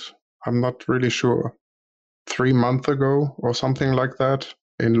around, I'm not really sure, 3 months ago or something like that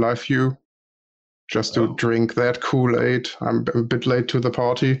in LiveView, just to drink that Kool-Aid. I'm a bit late to the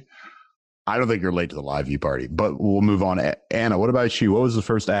party. I don't think you're late to the LiveView party, but we'll move on. Anna, what about you? What was the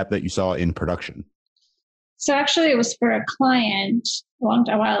first app that you saw in production? So actually it was for a client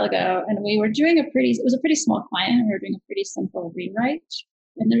a while ago, and it was a pretty small client, and we were doing a pretty simple rewrite.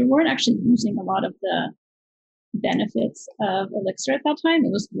 And they weren't actually using a lot of the benefits of Elixir at that time.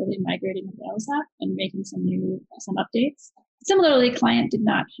 It was really migrating the Rails app and making some updates. Similarly, client did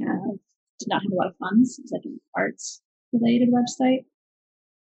not have a lot of funds. It was like an arts related website.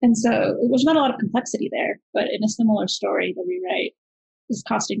 And so it was not a lot of complexity there, but in a similar story, the rewrite is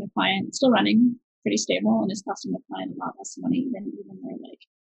costing the client, it's still running pretty stable, and is costing the client a lot less money than even their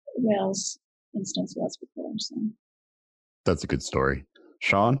Rails instance was before. So that's a good story.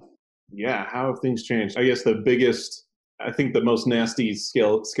 Sean? Yeah, how have things changed? I guess the most nasty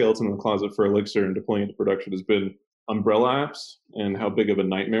skeleton in the closet for Elixir and deploying into production has been umbrella apps and how big of a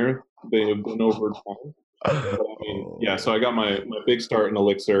nightmare they have been over time. So I got my big start in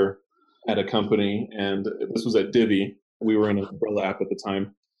Elixir at a company, and this was at Divi. We were in an umbrella app at the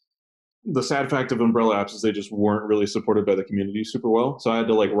time. The sad fact of umbrella apps is they just weren't really supported by the community super well. So I had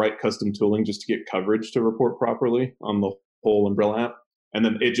to write custom tooling just to get coverage to report properly on the whole umbrella app. And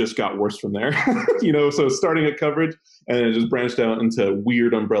then it just got worse from there, so starting at coverage and then it just branched out into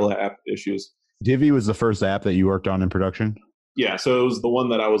weird umbrella app issues. Divi was the first app that you worked on in production? Yeah, so it was the one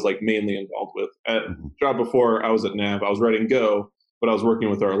that I was mainly involved with. At job before, I was at Nav. I was writing Go, but I was working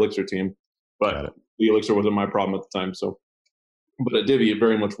with our Elixir team. But the Elixir wasn't my problem at the time. But at Divi, it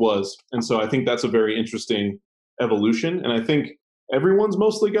very much was. And so I think that's a very interesting evolution. And I think everyone's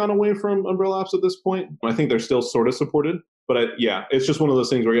mostly gone away from umbrella apps at this point. I think they're still sort of supported. But it's just one of those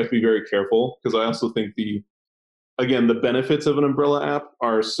things where you have to be very careful, because I also think the benefits of an umbrella app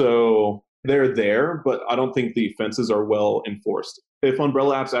are they're there, but I don't think the fences are well enforced. If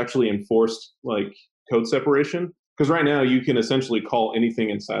umbrella apps actually enforced code separation, because right now you can essentially call anything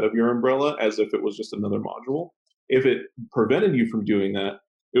inside of your umbrella as if it was just another module. If it prevented you from doing that,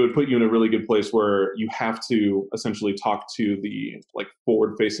 it would put you in a really good place where you have to essentially talk to the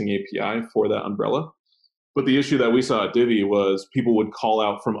forward-facing API for that umbrella. But the issue that we saw at Divi was people would call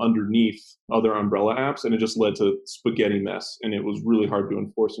out from underneath other umbrella apps, and it just led to spaghetti mess. And it was really hard to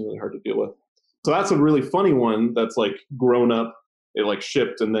enforce and really hard to deal with. So that's a really funny one that's like grown up. It like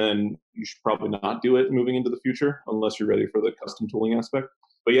shipped, and then you should probably not do it moving into the future unless you're ready for the custom tooling aspect.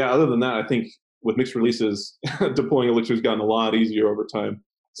 But yeah, other than that, I think with mixed releases, deploying Elixir has gotten a lot easier over time.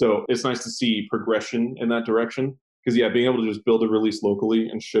 So it's nice to see progression in that direction. Because yeah, being able to just build a release locally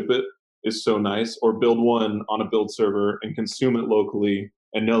and ship it is so nice, or build one on a build server and consume it locally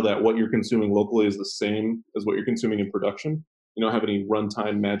and know that what you're consuming locally is the same as what you're consuming in production. You don't have any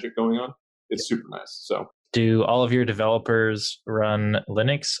runtime magic going on. It's super nice. So do all of your developers run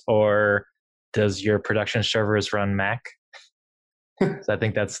Linux, or does your production servers run Mac? So I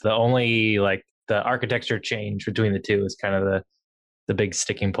think that's the only, like, the architecture change between the two is kind of the big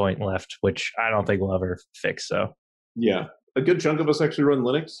sticking point left, which I don't think we'll ever fix. So yeah, a good chunk of us actually run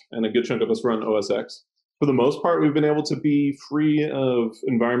Linux, and a good chunk of us run OS X. For the most part, we've been able to be free of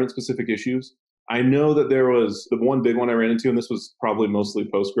environment-specific issues. I know that there was the one big one I ran into, and this was probably mostly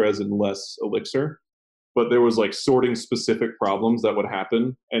Postgres and less Elixir, but there was like sorting specific problems that would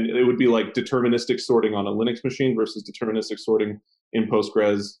happen. And it would be like deterministic sorting on a Linux machine versus deterministic sorting in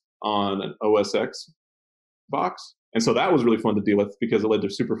Postgres on an OS X box. And so that was really fun to deal with because it led to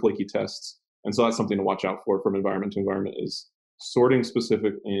super flaky tests. And so that's something to watch out for from environment to environment, is sorting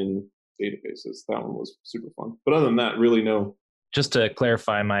specific in databases. That one was super fun. But other than that, really no. Just to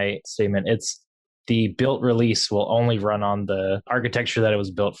clarify my statement, it's the built release will only run on the architecture that it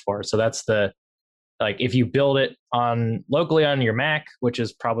was built for. So that's like if you build it on locally on your Mac, which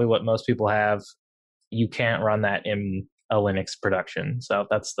is probably what most people have, you can't run that in a Linux production. So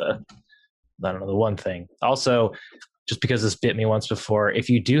that's the one thing. Also, just because this bit me once before, if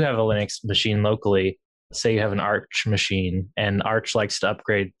you do have a Linux machine locally, say you have an Arch machine and Arch likes to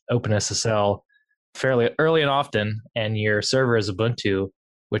upgrade OpenSSL fairly early and often, and your server is Ubuntu,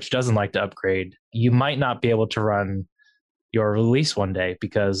 which doesn't like to upgrade, you might not be able to run your release one day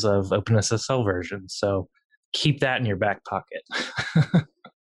because of OpenSSL versions. So keep that in your back pocket.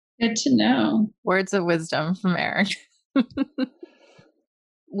 Good to know. Words of wisdom from Eric.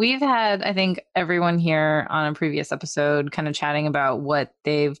 We've had, I think, everyone here on a previous episode kind of chatting about what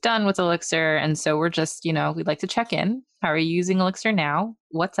they've done with Elixir. And so we're just, we'd like to check in. How are you using Elixir now?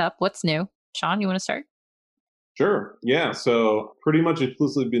 What's up? What's new? Sean, you want to start? Sure. Yeah. So pretty much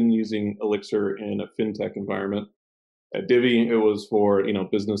exclusively been using Elixir in a fintech environment. At Divi, it was for,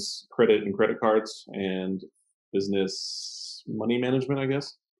 business credit and credit cards and business money management, I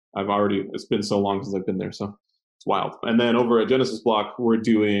guess. It's been so long since I've been there. So it's wild. And then over at Genesis Block, we're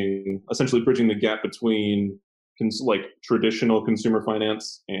doing essentially bridging the gap between traditional consumer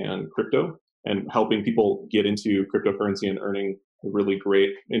finance and crypto, and helping people get into cryptocurrency and earning really great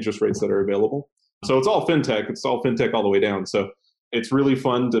interest rates that are available. So it's all fintech. It's all fintech all the way down. So it's really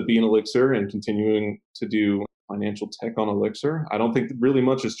fun to be in Elixir and continuing to do financial tech on Elixir. I don't think really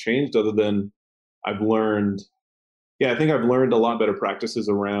much has changed other than I think I've learned a lot better practices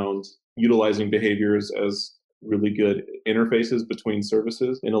around utilizing behaviors as really good interfaces between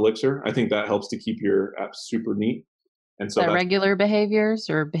services in Elixir. I think that helps to keep your app super neat. And so regular behaviors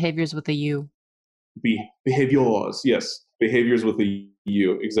or behaviors with a U? Behaviors, yes. Behaviors with a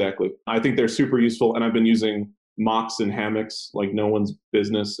U, exactly. I think they're super useful, and I've been using mocks and hammocks like no one's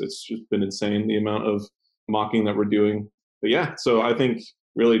business. It's just been insane, the amount of mocking that we're doing. But yeah, so I think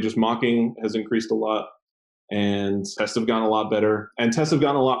really just mocking has increased a lot, and tests have gotten a lot better, and tests have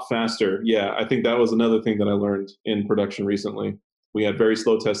gotten a lot faster. Yeah, I think that was another thing that I learned in production recently. We had very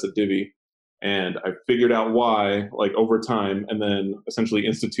slow tests at Divi, and I figured out why, over time, and then essentially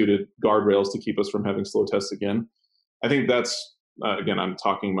instituted guardrails to keep us from having slow tests again. I think that's, again, I'm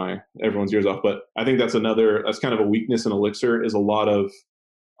talking everyone's ears off, but I think that's kind of a weakness in Elixir, is a lot of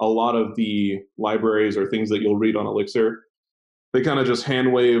the libraries or things that you'll read on Elixir, they kind of just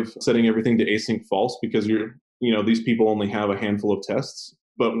hand wave setting everything to async false because these people only have a handful of tests.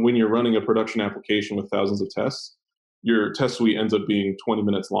 But when you're running a production application with thousands of tests, your test suite ends up being 20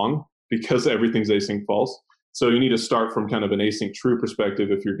 minutes long because everything's async false. So you need to start from kind of an async true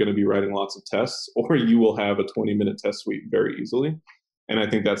perspective if you're going to be writing lots of tests, or you will have a 20-minute test suite very easily. And I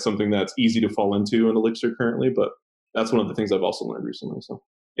think that's something that's easy to fall into in Elixir currently, but that's one of the things I've also learned recently. So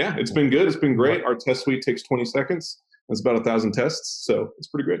yeah, it's been good. It's been great. Our test suite takes 20 seconds. That's about 1,000 tests. So it's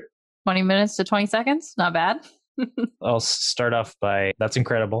pretty great. 20 minutes to 20 seconds? Not bad. I'll start off by, that's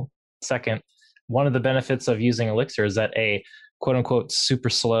incredible. Second, one of the benefits of using Elixir is that a quote unquote super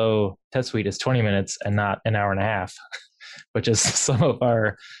slow test suite is 20 minutes and not an hour and a half, which is some of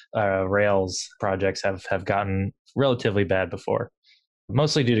our Rails projects have gotten relatively bad before,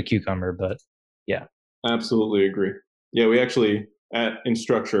 mostly due to Cucumber, but yeah. Absolutely agree. Yeah, we actually, at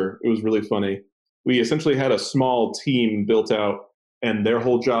Instructure, it was really funny. We essentially had a small team built out, and their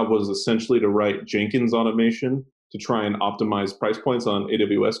whole job was essentially to write Jenkins automation to try and optimize price points on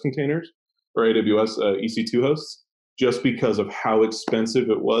AWS containers or AWS EC2 hosts, just because of how expensive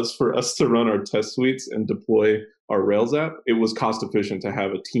it was for us to run our test suites and deploy our Rails app. It was cost efficient to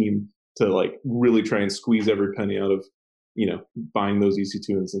have a team to like really try and squeeze every penny out of, buying those EC2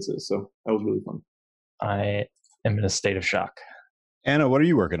 instances. So that was really fun. I am in a state of shock. Anna, what are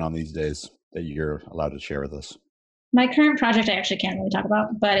you working on these days that you're allowed to share with us? My current project I actually can't really talk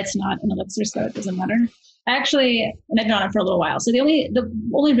about, but it's not an Elixir, so it doesn't matter. And I've been on it for a little while. So the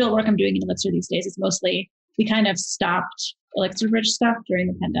only real work I'm doing in Elixir these days is mostly, we kind of stopped Elixir Bridge stuff during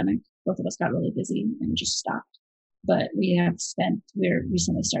the pandemic. Both of us got really busy and just stopped. But we're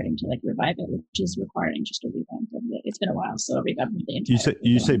recently starting to revive it, which is requiring just a revamp of it. It's been a while, so a revamp of the entire.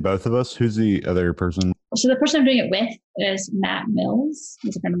 You say both of us? Who's the other person? So the person I'm doing it with is Matt Mills.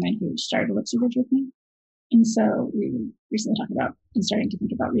 He's a friend of mine who started Elixir Bridge with me. And so we recently talked about and starting to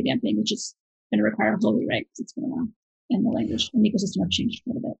think about revamping, which is going to require a whole rewrite because it's been a while. And the language and the ecosystem have changed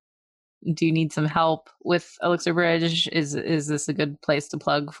quite a bit. Do you need some help with Elixir Bridge? Is this a good place to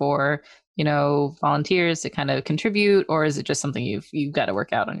plug for, volunteers to kind of contribute, or is it just something you've got to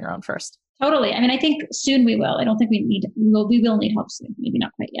work out on your own first? Totally. I mean, I think soon we will. I don't think we will need help soon. Maybe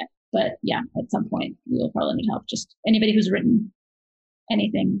not quite yet, but yeah, at some point we will probably need help. Just anybody who's written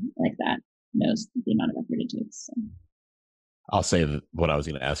anything like that knows the amount of effort it takes. So. I'll say what I was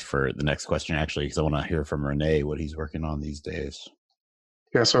going to ask for the next question, actually, because I want to hear from Renee what he's working on these days.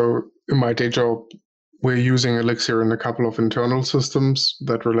 Yeah, so in my day job, we're using Elixir in a couple of internal systems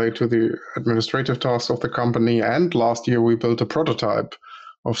that relate to the administrative tasks of the company. And last year, we built a prototype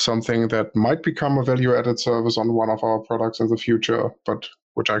of something that might become a value-added service on one of our products in the future, but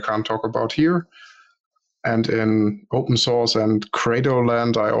which I can't talk about here. And in open source and Credo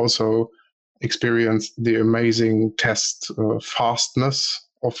land, I also experienced the amazing test fastness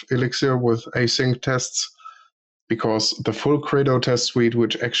of Elixir with async tests, because the full Credo test suite,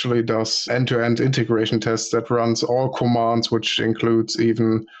 which actually does end-to-end integration tests that runs all commands, which includes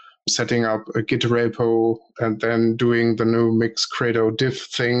even setting up a Git repo and then doing the new mix Credo diff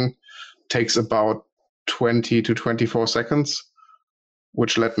thing, takes about 20 to 24 seconds,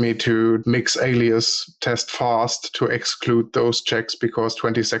 which led me to mix alias test fast to exclude those checks because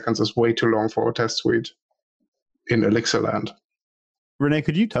 20 seconds is way too long for a test suite in Elixir land. Renee,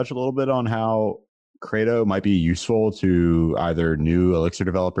 could you touch a little bit on how Credo might be useful to either new Elixir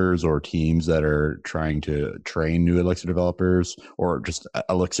developers or teams that are trying to train new Elixir developers, or just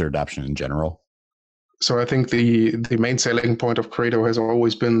Elixir adoption in general? So I think the main selling point of Credo has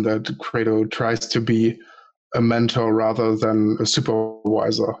always been that Credo tries to be a mentor rather than a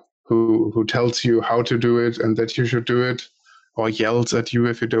supervisor who tells you how to do it and that you should do it, or yells at you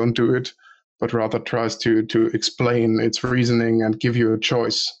if you don't do it, but rather tries to explain its reasoning and give you a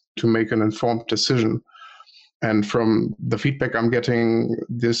choice to make an informed decision. And from the feedback I'm getting,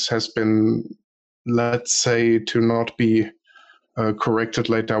 this has been, let's say, to not be corrected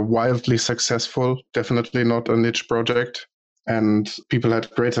later, wildly successful, definitely not a niche project. And people had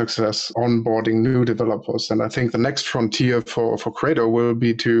great success onboarding new developers. And I think the next frontier for Credo will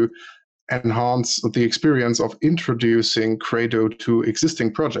be to enhance the experience of introducing Credo to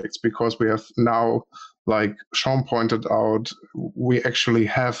existing projects, because we have now, like Sean pointed out, we actually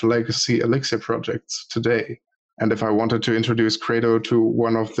have legacy Elixir projects today. And if I wanted to introduce Credo to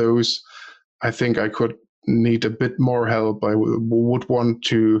one of those, I think I could need a bit more help. I would want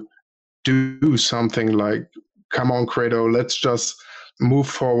to do something like, come on, Credo, let's just move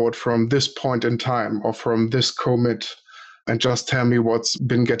forward from this point in time or from this commit and just tell me what's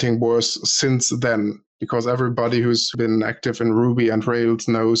been getting worse since then. Because everybody who's been active in Ruby and Rails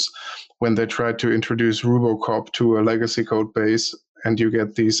knows when they try to introduce Rubocop to a legacy code base and you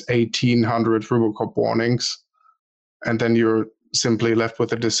get these 1,800 Rubocop warnings, and then you're simply left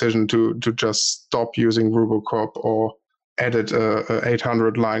with a decision to just stop using Rubocop or edit a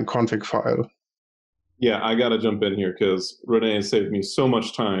 800-line config file. Yeah, I got to jump in here because Renee has saved me so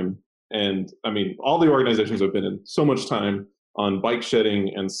much time. And I mean, all the organizations I've been in, so much time on bike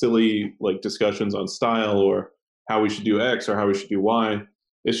shedding and silly discussions on style or how we should do X or how we should do Y.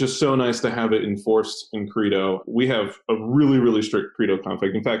 It's just so nice to have it enforced in Credo. We have a really, really strict Credo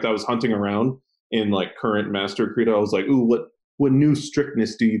config. In fact, I was hunting around in current master Credo. I was like, ooh, what new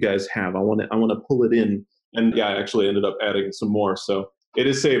strictness do you guys have? I want to pull it in. And yeah, I actually ended up adding some more. So it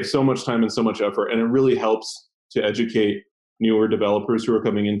has saved so much time and so much effort. And it really helps to educate newer developers who are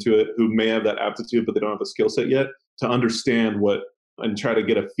coming into it, who may have that aptitude, but they don't have the skill set yet, to understand what and try to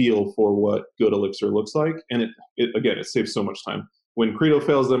get a feel for what good Elixir looks like. And it saves so much time. When Credo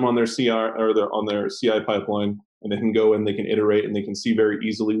fails them on their on their CI pipeline, and they can go and they can iterate and they can see very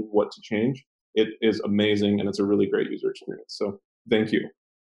easily what to change, it is amazing, and it's a really great user experience. So thank you.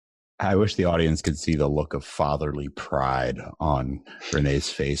 I wish the audience could see the look of fatherly pride on Renee's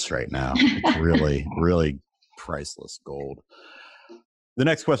face right now. It's really, really priceless gold. The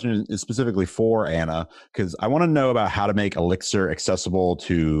next question is specifically for Anna, because I want to know about how to make Elixir accessible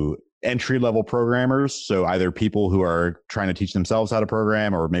to entry-level programmers. So either people who are trying to teach themselves how to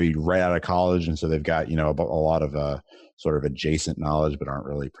program, or maybe right out of college, and so they've got, you know, a lot of sort of adjacent knowledge but aren't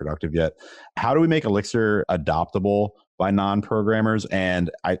really productive yet. How do we make Elixir adoptable by non-programmers? And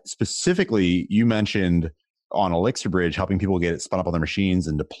specifically, you mentioned on Elixir Bridge, helping people get it spun up on their machines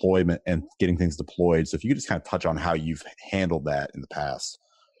and deployment and getting things deployed. So if you could just kind of touch on how you've handled that in the past.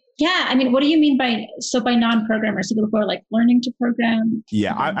 Yeah, I mean, what do you mean by non-programmers? So people who are like learning to program?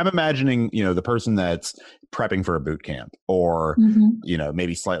 Yeah, I'm imagining, you know, the person that's prepping for a boot camp, or, you know,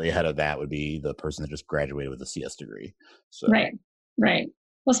 maybe slightly ahead of that would be the person that just graduated with a CS degree. So. Right.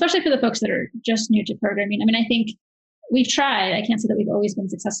 Well, especially for the folks that are just new to programming. I mean, I think we've tried. I can't say that we've always been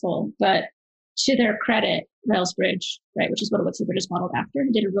successful, but to their credit, Rails Bridge, right, which is what Elixir Bridge is modeled after,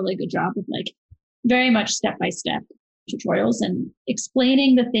 did a really good job of like very much step-by-step tutorials and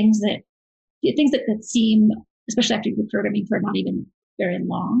explaining the things that seem, especially after you've been programming for not even very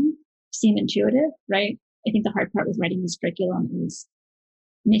long, seem intuitive, right? I think the hard part with writing this curriculum is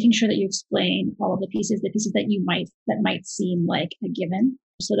making sure that you explain all of the pieces that might seem like a given,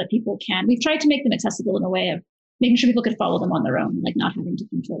 so that people can. We've tried to make them accessible in a way of making sure people could follow them on their own, like not having to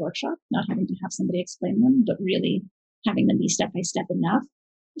come to a workshop, not having to have somebody explain them, but really having them be step-by-step enough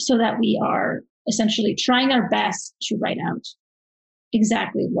so that we are essentially trying our best to write out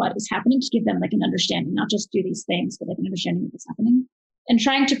exactly what is happening, to give them like an understanding, not just do these things, but like an understanding of what's happening, and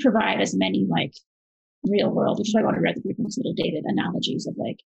trying to provide as many like real world, which is why I want to read the group little dated analogies of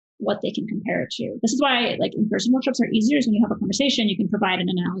like what they can compare it to. This is why like in-person workshops are easier, is when you have a conversation, you can provide an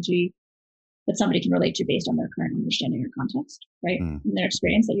analogy that somebody can relate to based on their current understanding or context, right? In their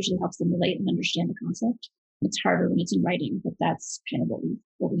experience, that usually helps them relate and understand the concept. It's harder when it's in writing, but that's kind of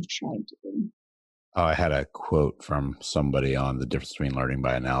what we've tried to do. Oh, I had a quote from somebody on the difference between learning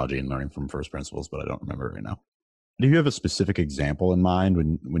by analogy and learning from first principles, but I don't remember it right now. Do you have a specific example in mind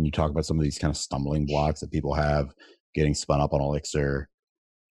when you talk about some of these kind of stumbling blocks that people have getting spun up on Elixir?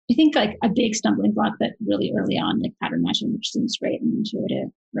 I think like a big stumbling block that really early on, like pattern matching, which seems great and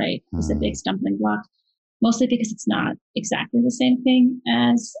intuitive, right, is a big stumbling block. Mostly because it's not exactly the same thing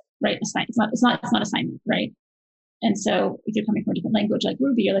as, right, it's not assignment, right? And so if you're coming from a different language like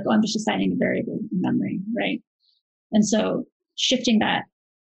Ruby, you're like, oh, I'm just assigning a variable in memory, right? And so shifting that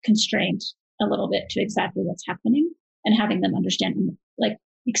constraint a little bit to exactly what's happening and having them understand, like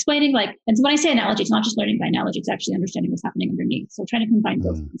explaining, like, and so when I say analogy, it's not just learning by analogy, it's actually understanding what's happening underneath. So trying to combine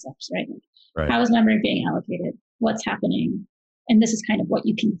both concepts, right? Like, how is memory being allocated? What's happening? And this is kind of what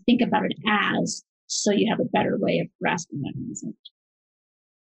you can think about it as, so you have a better way of grasping that concept.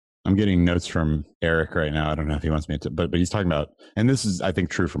 I'm getting notes from Eric right now. I don't know if he wants me to, but he's talking about, and this is, I think,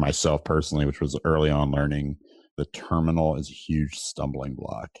 true for myself personally, which was early on learning, the terminal is a huge stumbling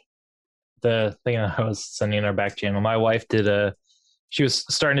block. The thing I was sending in our back channel, my wife she was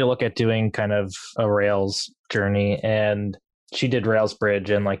starting to look at doing kind of a Rails journey, and she did Rails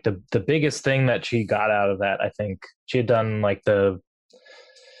Bridge. And like the biggest thing that she got out of that, I think she had done like the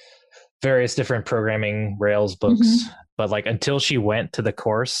various different programming Rails books, but like until she went to the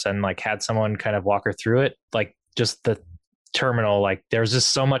course and like had someone kind of walk her through it, like just the terminal, like there's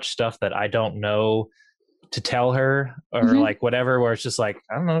just so much stuff that I don't know to tell her or like whatever, where it's just like,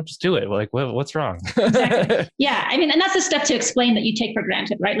 I don't know, just do it. Like what's wrong? Exactly. Yeah. I mean, and that's the stuff to explain that you take for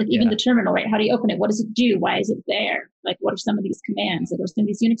granted, right? Like even the terminal, right? How do you open it? What does it do? Why is it there? Like what are some of these commands? Like what are some of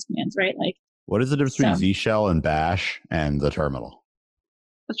these Unix commands, right? Like what is the difference between Z shell and bash and the terminal?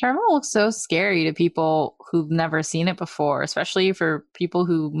 The terminal looks so scary to people who've never seen it before, especially for people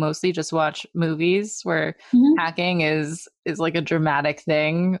who mostly just watch movies where hacking is like a dramatic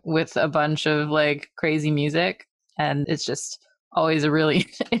thing with a bunch of like crazy music. And it's just always a really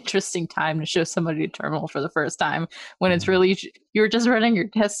interesting time to show somebody a terminal for the first time when it's really, you're just running your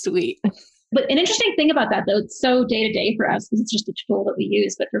test suite. But an interesting thing about that, though, it's so day to day for us because it's just a tool that we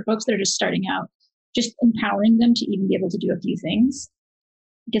use. But for folks that are just starting out, just empowering them to even be able to do a few things.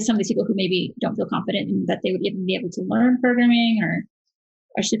 Because some of these people who maybe don't feel confident in that they would even be able to learn programming or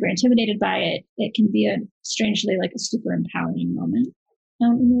are super intimidated by it, it can be a strangely like a super empowering moment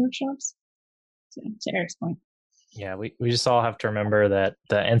in the workshops. So to Eric's point. Yeah, we just all have to remember that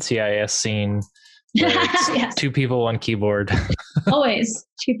the NCIS scene where it's Yes. 2 people, 1 keyboard. Always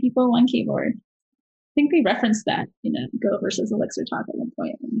 2 people, 1 keyboard. I think we referenced that, Go versus Elixir talk at one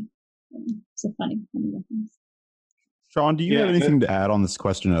point. And it's a funny reference. Sean, do you Yeah, have anything to add on this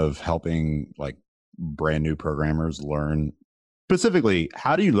question of helping like brand new programmers learn? Specifically,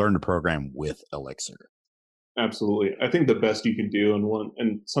 how do you learn to program with Elixir? Absolutely. I think the best you can do,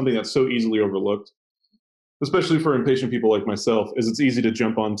 and something that's so easily overlooked, especially for impatient people like myself, is it's easy to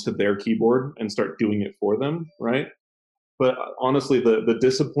jump onto their keyboard and start doing it for them, right? But honestly, the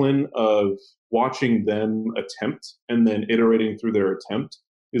discipline of watching them attempt and then iterating through their attempt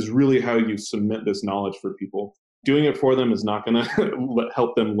is really how you cement this knowledge for people. Doing it for them is not going to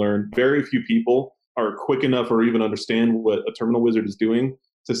help them learn. Very few people are quick enough or even understand what a terminal wizard is doing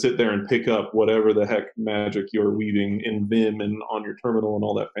to sit there and pick up whatever the heck magic you're weaving in Vim and on your terminal and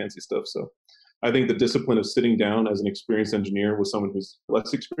all that fancy stuff. So I think the discipline of sitting down as an experienced engineer with someone who's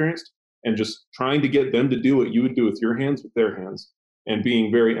less experienced and just trying to get them to do what you would do with your hands with their hands, and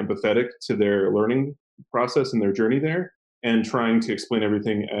being very empathetic to their learning process and their journey there, and trying to explain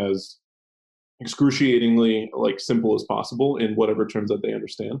everything as excruciatingly simple as possible in whatever terms that they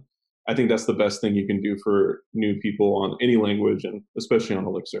understand. I think that's the best thing you can do for new people on any language, and especially on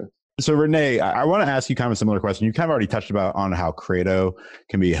Elixir. So Renee, I want to ask you kind of a similar question. You kind of already touched about on how Credo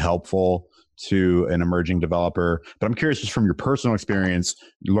can be helpful to an emerging developer, but I'm curious just from your personal experience,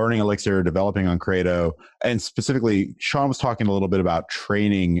 learning Elixir, developing on Credo, and specifically, Sean was talking a little bit about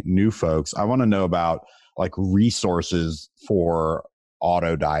training new folks. I want to know about resources for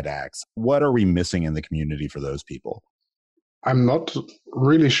autodidacts. What are we missing in the community for those people? I'm not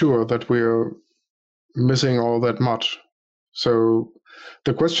really sure that we're missing all that much. So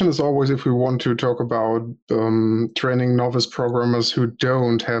the question is always if we want to talk about training novice programmers who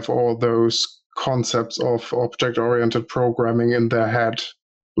don't have all those concepts of object-oriented programming in their head,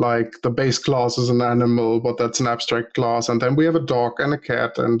 like the base class is an animal, but that's an abstract class, and then we have a dog and a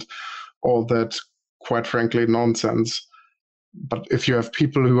cat and all that, quite frankly, nonsense. But if you have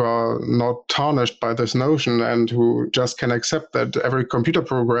people who are not tarnished by this notion and who just can accept that every computer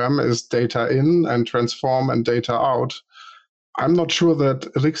program is data in and transform and data out, I'm not sure that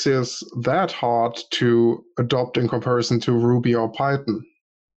Elixir is that hard to adopt in comparison to Ruby or Python.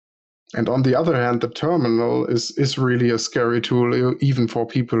 And on the other hand, the terminal is really a scary tool, even for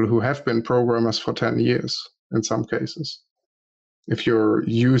people who have been programmers for 10 years in some cases. If you're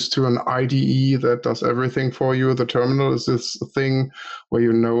used to an IDE that does everything for you, the terminal is this thing where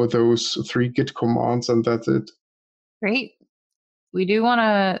you know those 3 Git commands and that's it. Great. We do want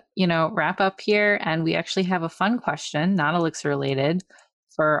to, wrap up here, and we actually have a fun question, not Elixir related,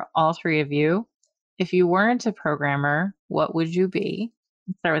 for all 3 of you. If you weren't a programmer, what would you be?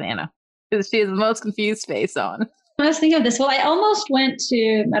 Let's start with Anna, because she has the most confused face on. I was thinking of this. Well, I almost went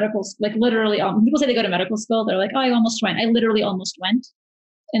to medical school, literally. People say they go to medical school. They're like, oh, I almost went. I literally almost went.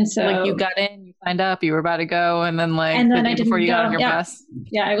 And so you got in, you signed up, you were about to go, and then I didn't before you got on your yeah. bus.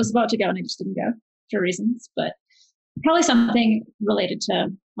 Yeah, I was about to go and I just didn't go for reasons, but probably something related to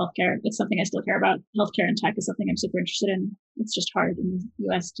healthcare. It's something I still care about. Healthcare and tech is something I'm super interested in. It's just hard in the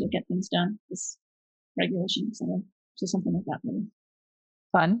US to get things done, this regulation, etc. So something like that, maybe.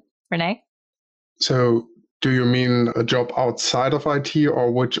 Fun. Renee? So do you mean a job outside of IT,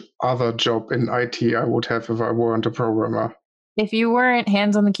 or which other job in IT I would have if I weren't a programmer? If you weren't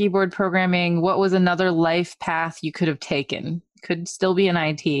hands on the keyboard programming, what was another life path you could have taken? Could still be in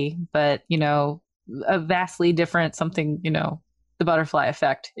IT, but, a vastly different something, the butterfly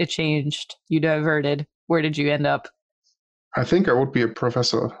effect. It changed. You diverted. Where did you end up? I think I would be a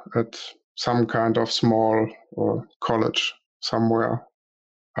professor at some kind of small or college somewhere.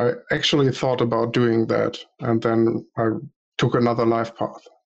 I actually thought about doing that, and then I took another life path.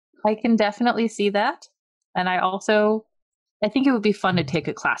 I can definitely see that. And I think it would be fun to take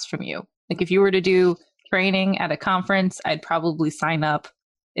a class from you. Like if you were to do training at a conference, I'd probably sign up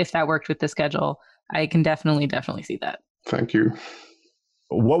if that worked with the schedule. I can definitely see that. Thank you.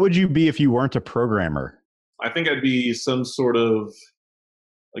 What would you be if you weren't a programmer? I think I'd be some sort of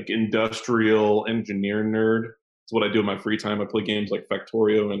industrial engineer nerd. It's what I do in my free time. I play games like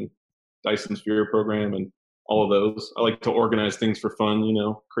Factorio and Dyson Sphere Program and all of those. I like to organize things for fun,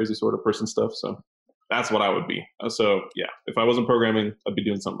 crazy sort of person stuff. So that's what I would be. So yeah, if I wasn't programming, I'd be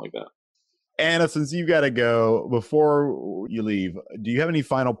doing something like that. Anna, since you've got to go, before you leave, do you have any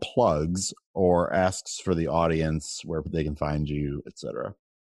final plugs or asks for the audience where they can find you, etc.?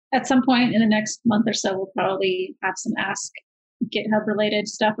 At some point in the next month or so, we'll probably have some Ask GitHub related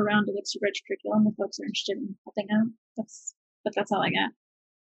stuff around Elixir Bridge curriculum if folks are interested in helping out. That's all I got.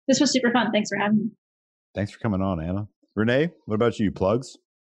 This was super fun. Thanks for having me. Thanks for coming on, Anna. Renee, what about you? Plugs?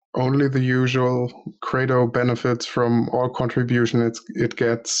 only the usual. Credo benefits from all contribution it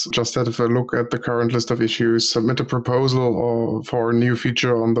gets. Just have a look at the current list of issues, submit a proposal or for a new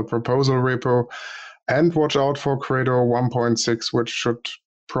feature on the proposal repo, and watch out for Credo 1.6, which should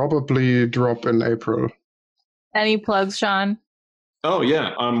probably drop in April. Any plugs, Sean? Oh,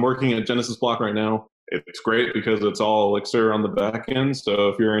 yeah. I'm working at Genesis Block right now. It's great because it's all Elixir on the back end. So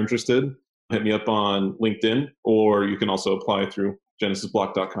if you're interested, hit me up on LinkedIn, or you can also apply through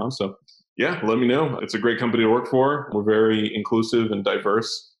genesisblock.com. So yeah, let me know. It's a great company to work for. We're very inclusive and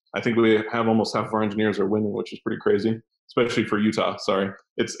diverse. I think we have almost half of our engineers are women, which is pretty crazy, especially for Utah. Sorry.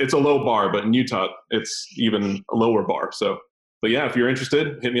 It's a low bar, but in Utah, it's even a lower bar. So, but yeah, if you're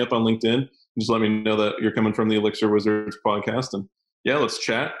interested, hit me up on LinkedIn. Just let me know that you're coming from the Elixir Wizards podcast, and yeah, let's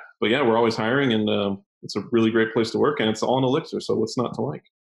chat. But yeah, we're always hiring, and it's a really great place to work, and it's all in Elixir, so what's not to like?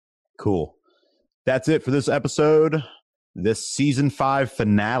 Cool. That's it for this episode, this season 5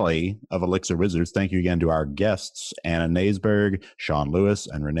 finale of Elixir Wizards. Thank you again to our guests, Anna Naisberg, Sean Lewis,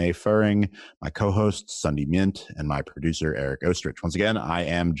 and Renee Furing, my co-hosts, Sunday Mint, and my producer, Eric Ostrich. Once again, I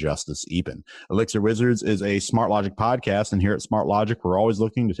am Justice Epen. Elixir Wizards is a SmartLogic podcast, and here at SmartLogic, we're always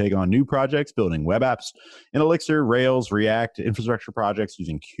looking to take on new projects, building web apps in Elixir, Rails, React, infrastructure projects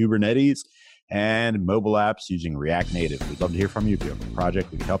using Kubernetes, and mobile apps using React Native. We'd love to hear from you if you have a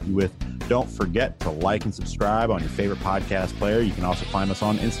project we can help you with. Don't forget to like and subscribe on your favorite podcast player. You can also find us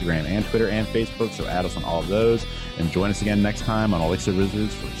on Instagram and Twitter and Facebook, so add us on all of those. And join us again next time on Elixir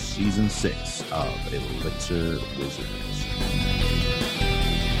Wizards for Season 6 of Elixir Wizards.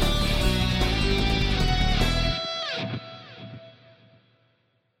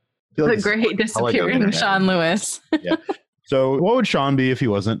 The great disappearing Sean Lewis. Yeah. So what would Sean be if he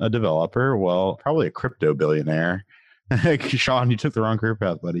wasn't a developer? Well, probably a crypto billionaire. Sean, you took the wrong career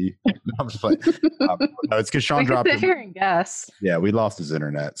path, buddy. No, I'm just playing. No, it's because Sean dropped it. Here and guess. Yeah, we lost his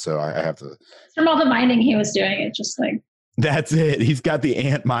internet, so I have to. From all the mining he was doing, it just like. That's it. He's got the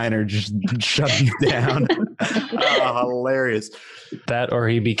ant miner just shutting down. Oh, hilarious. That, or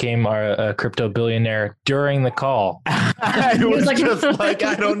he became a crypto billionaire during the call. I was just like,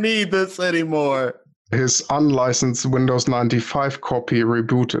 I don't need this anymore. His unlicensed Windows 95 copy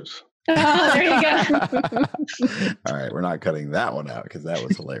rebooted. Oh, there you go. All right, we're not cutting that one out because that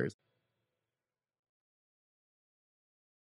was hilarious.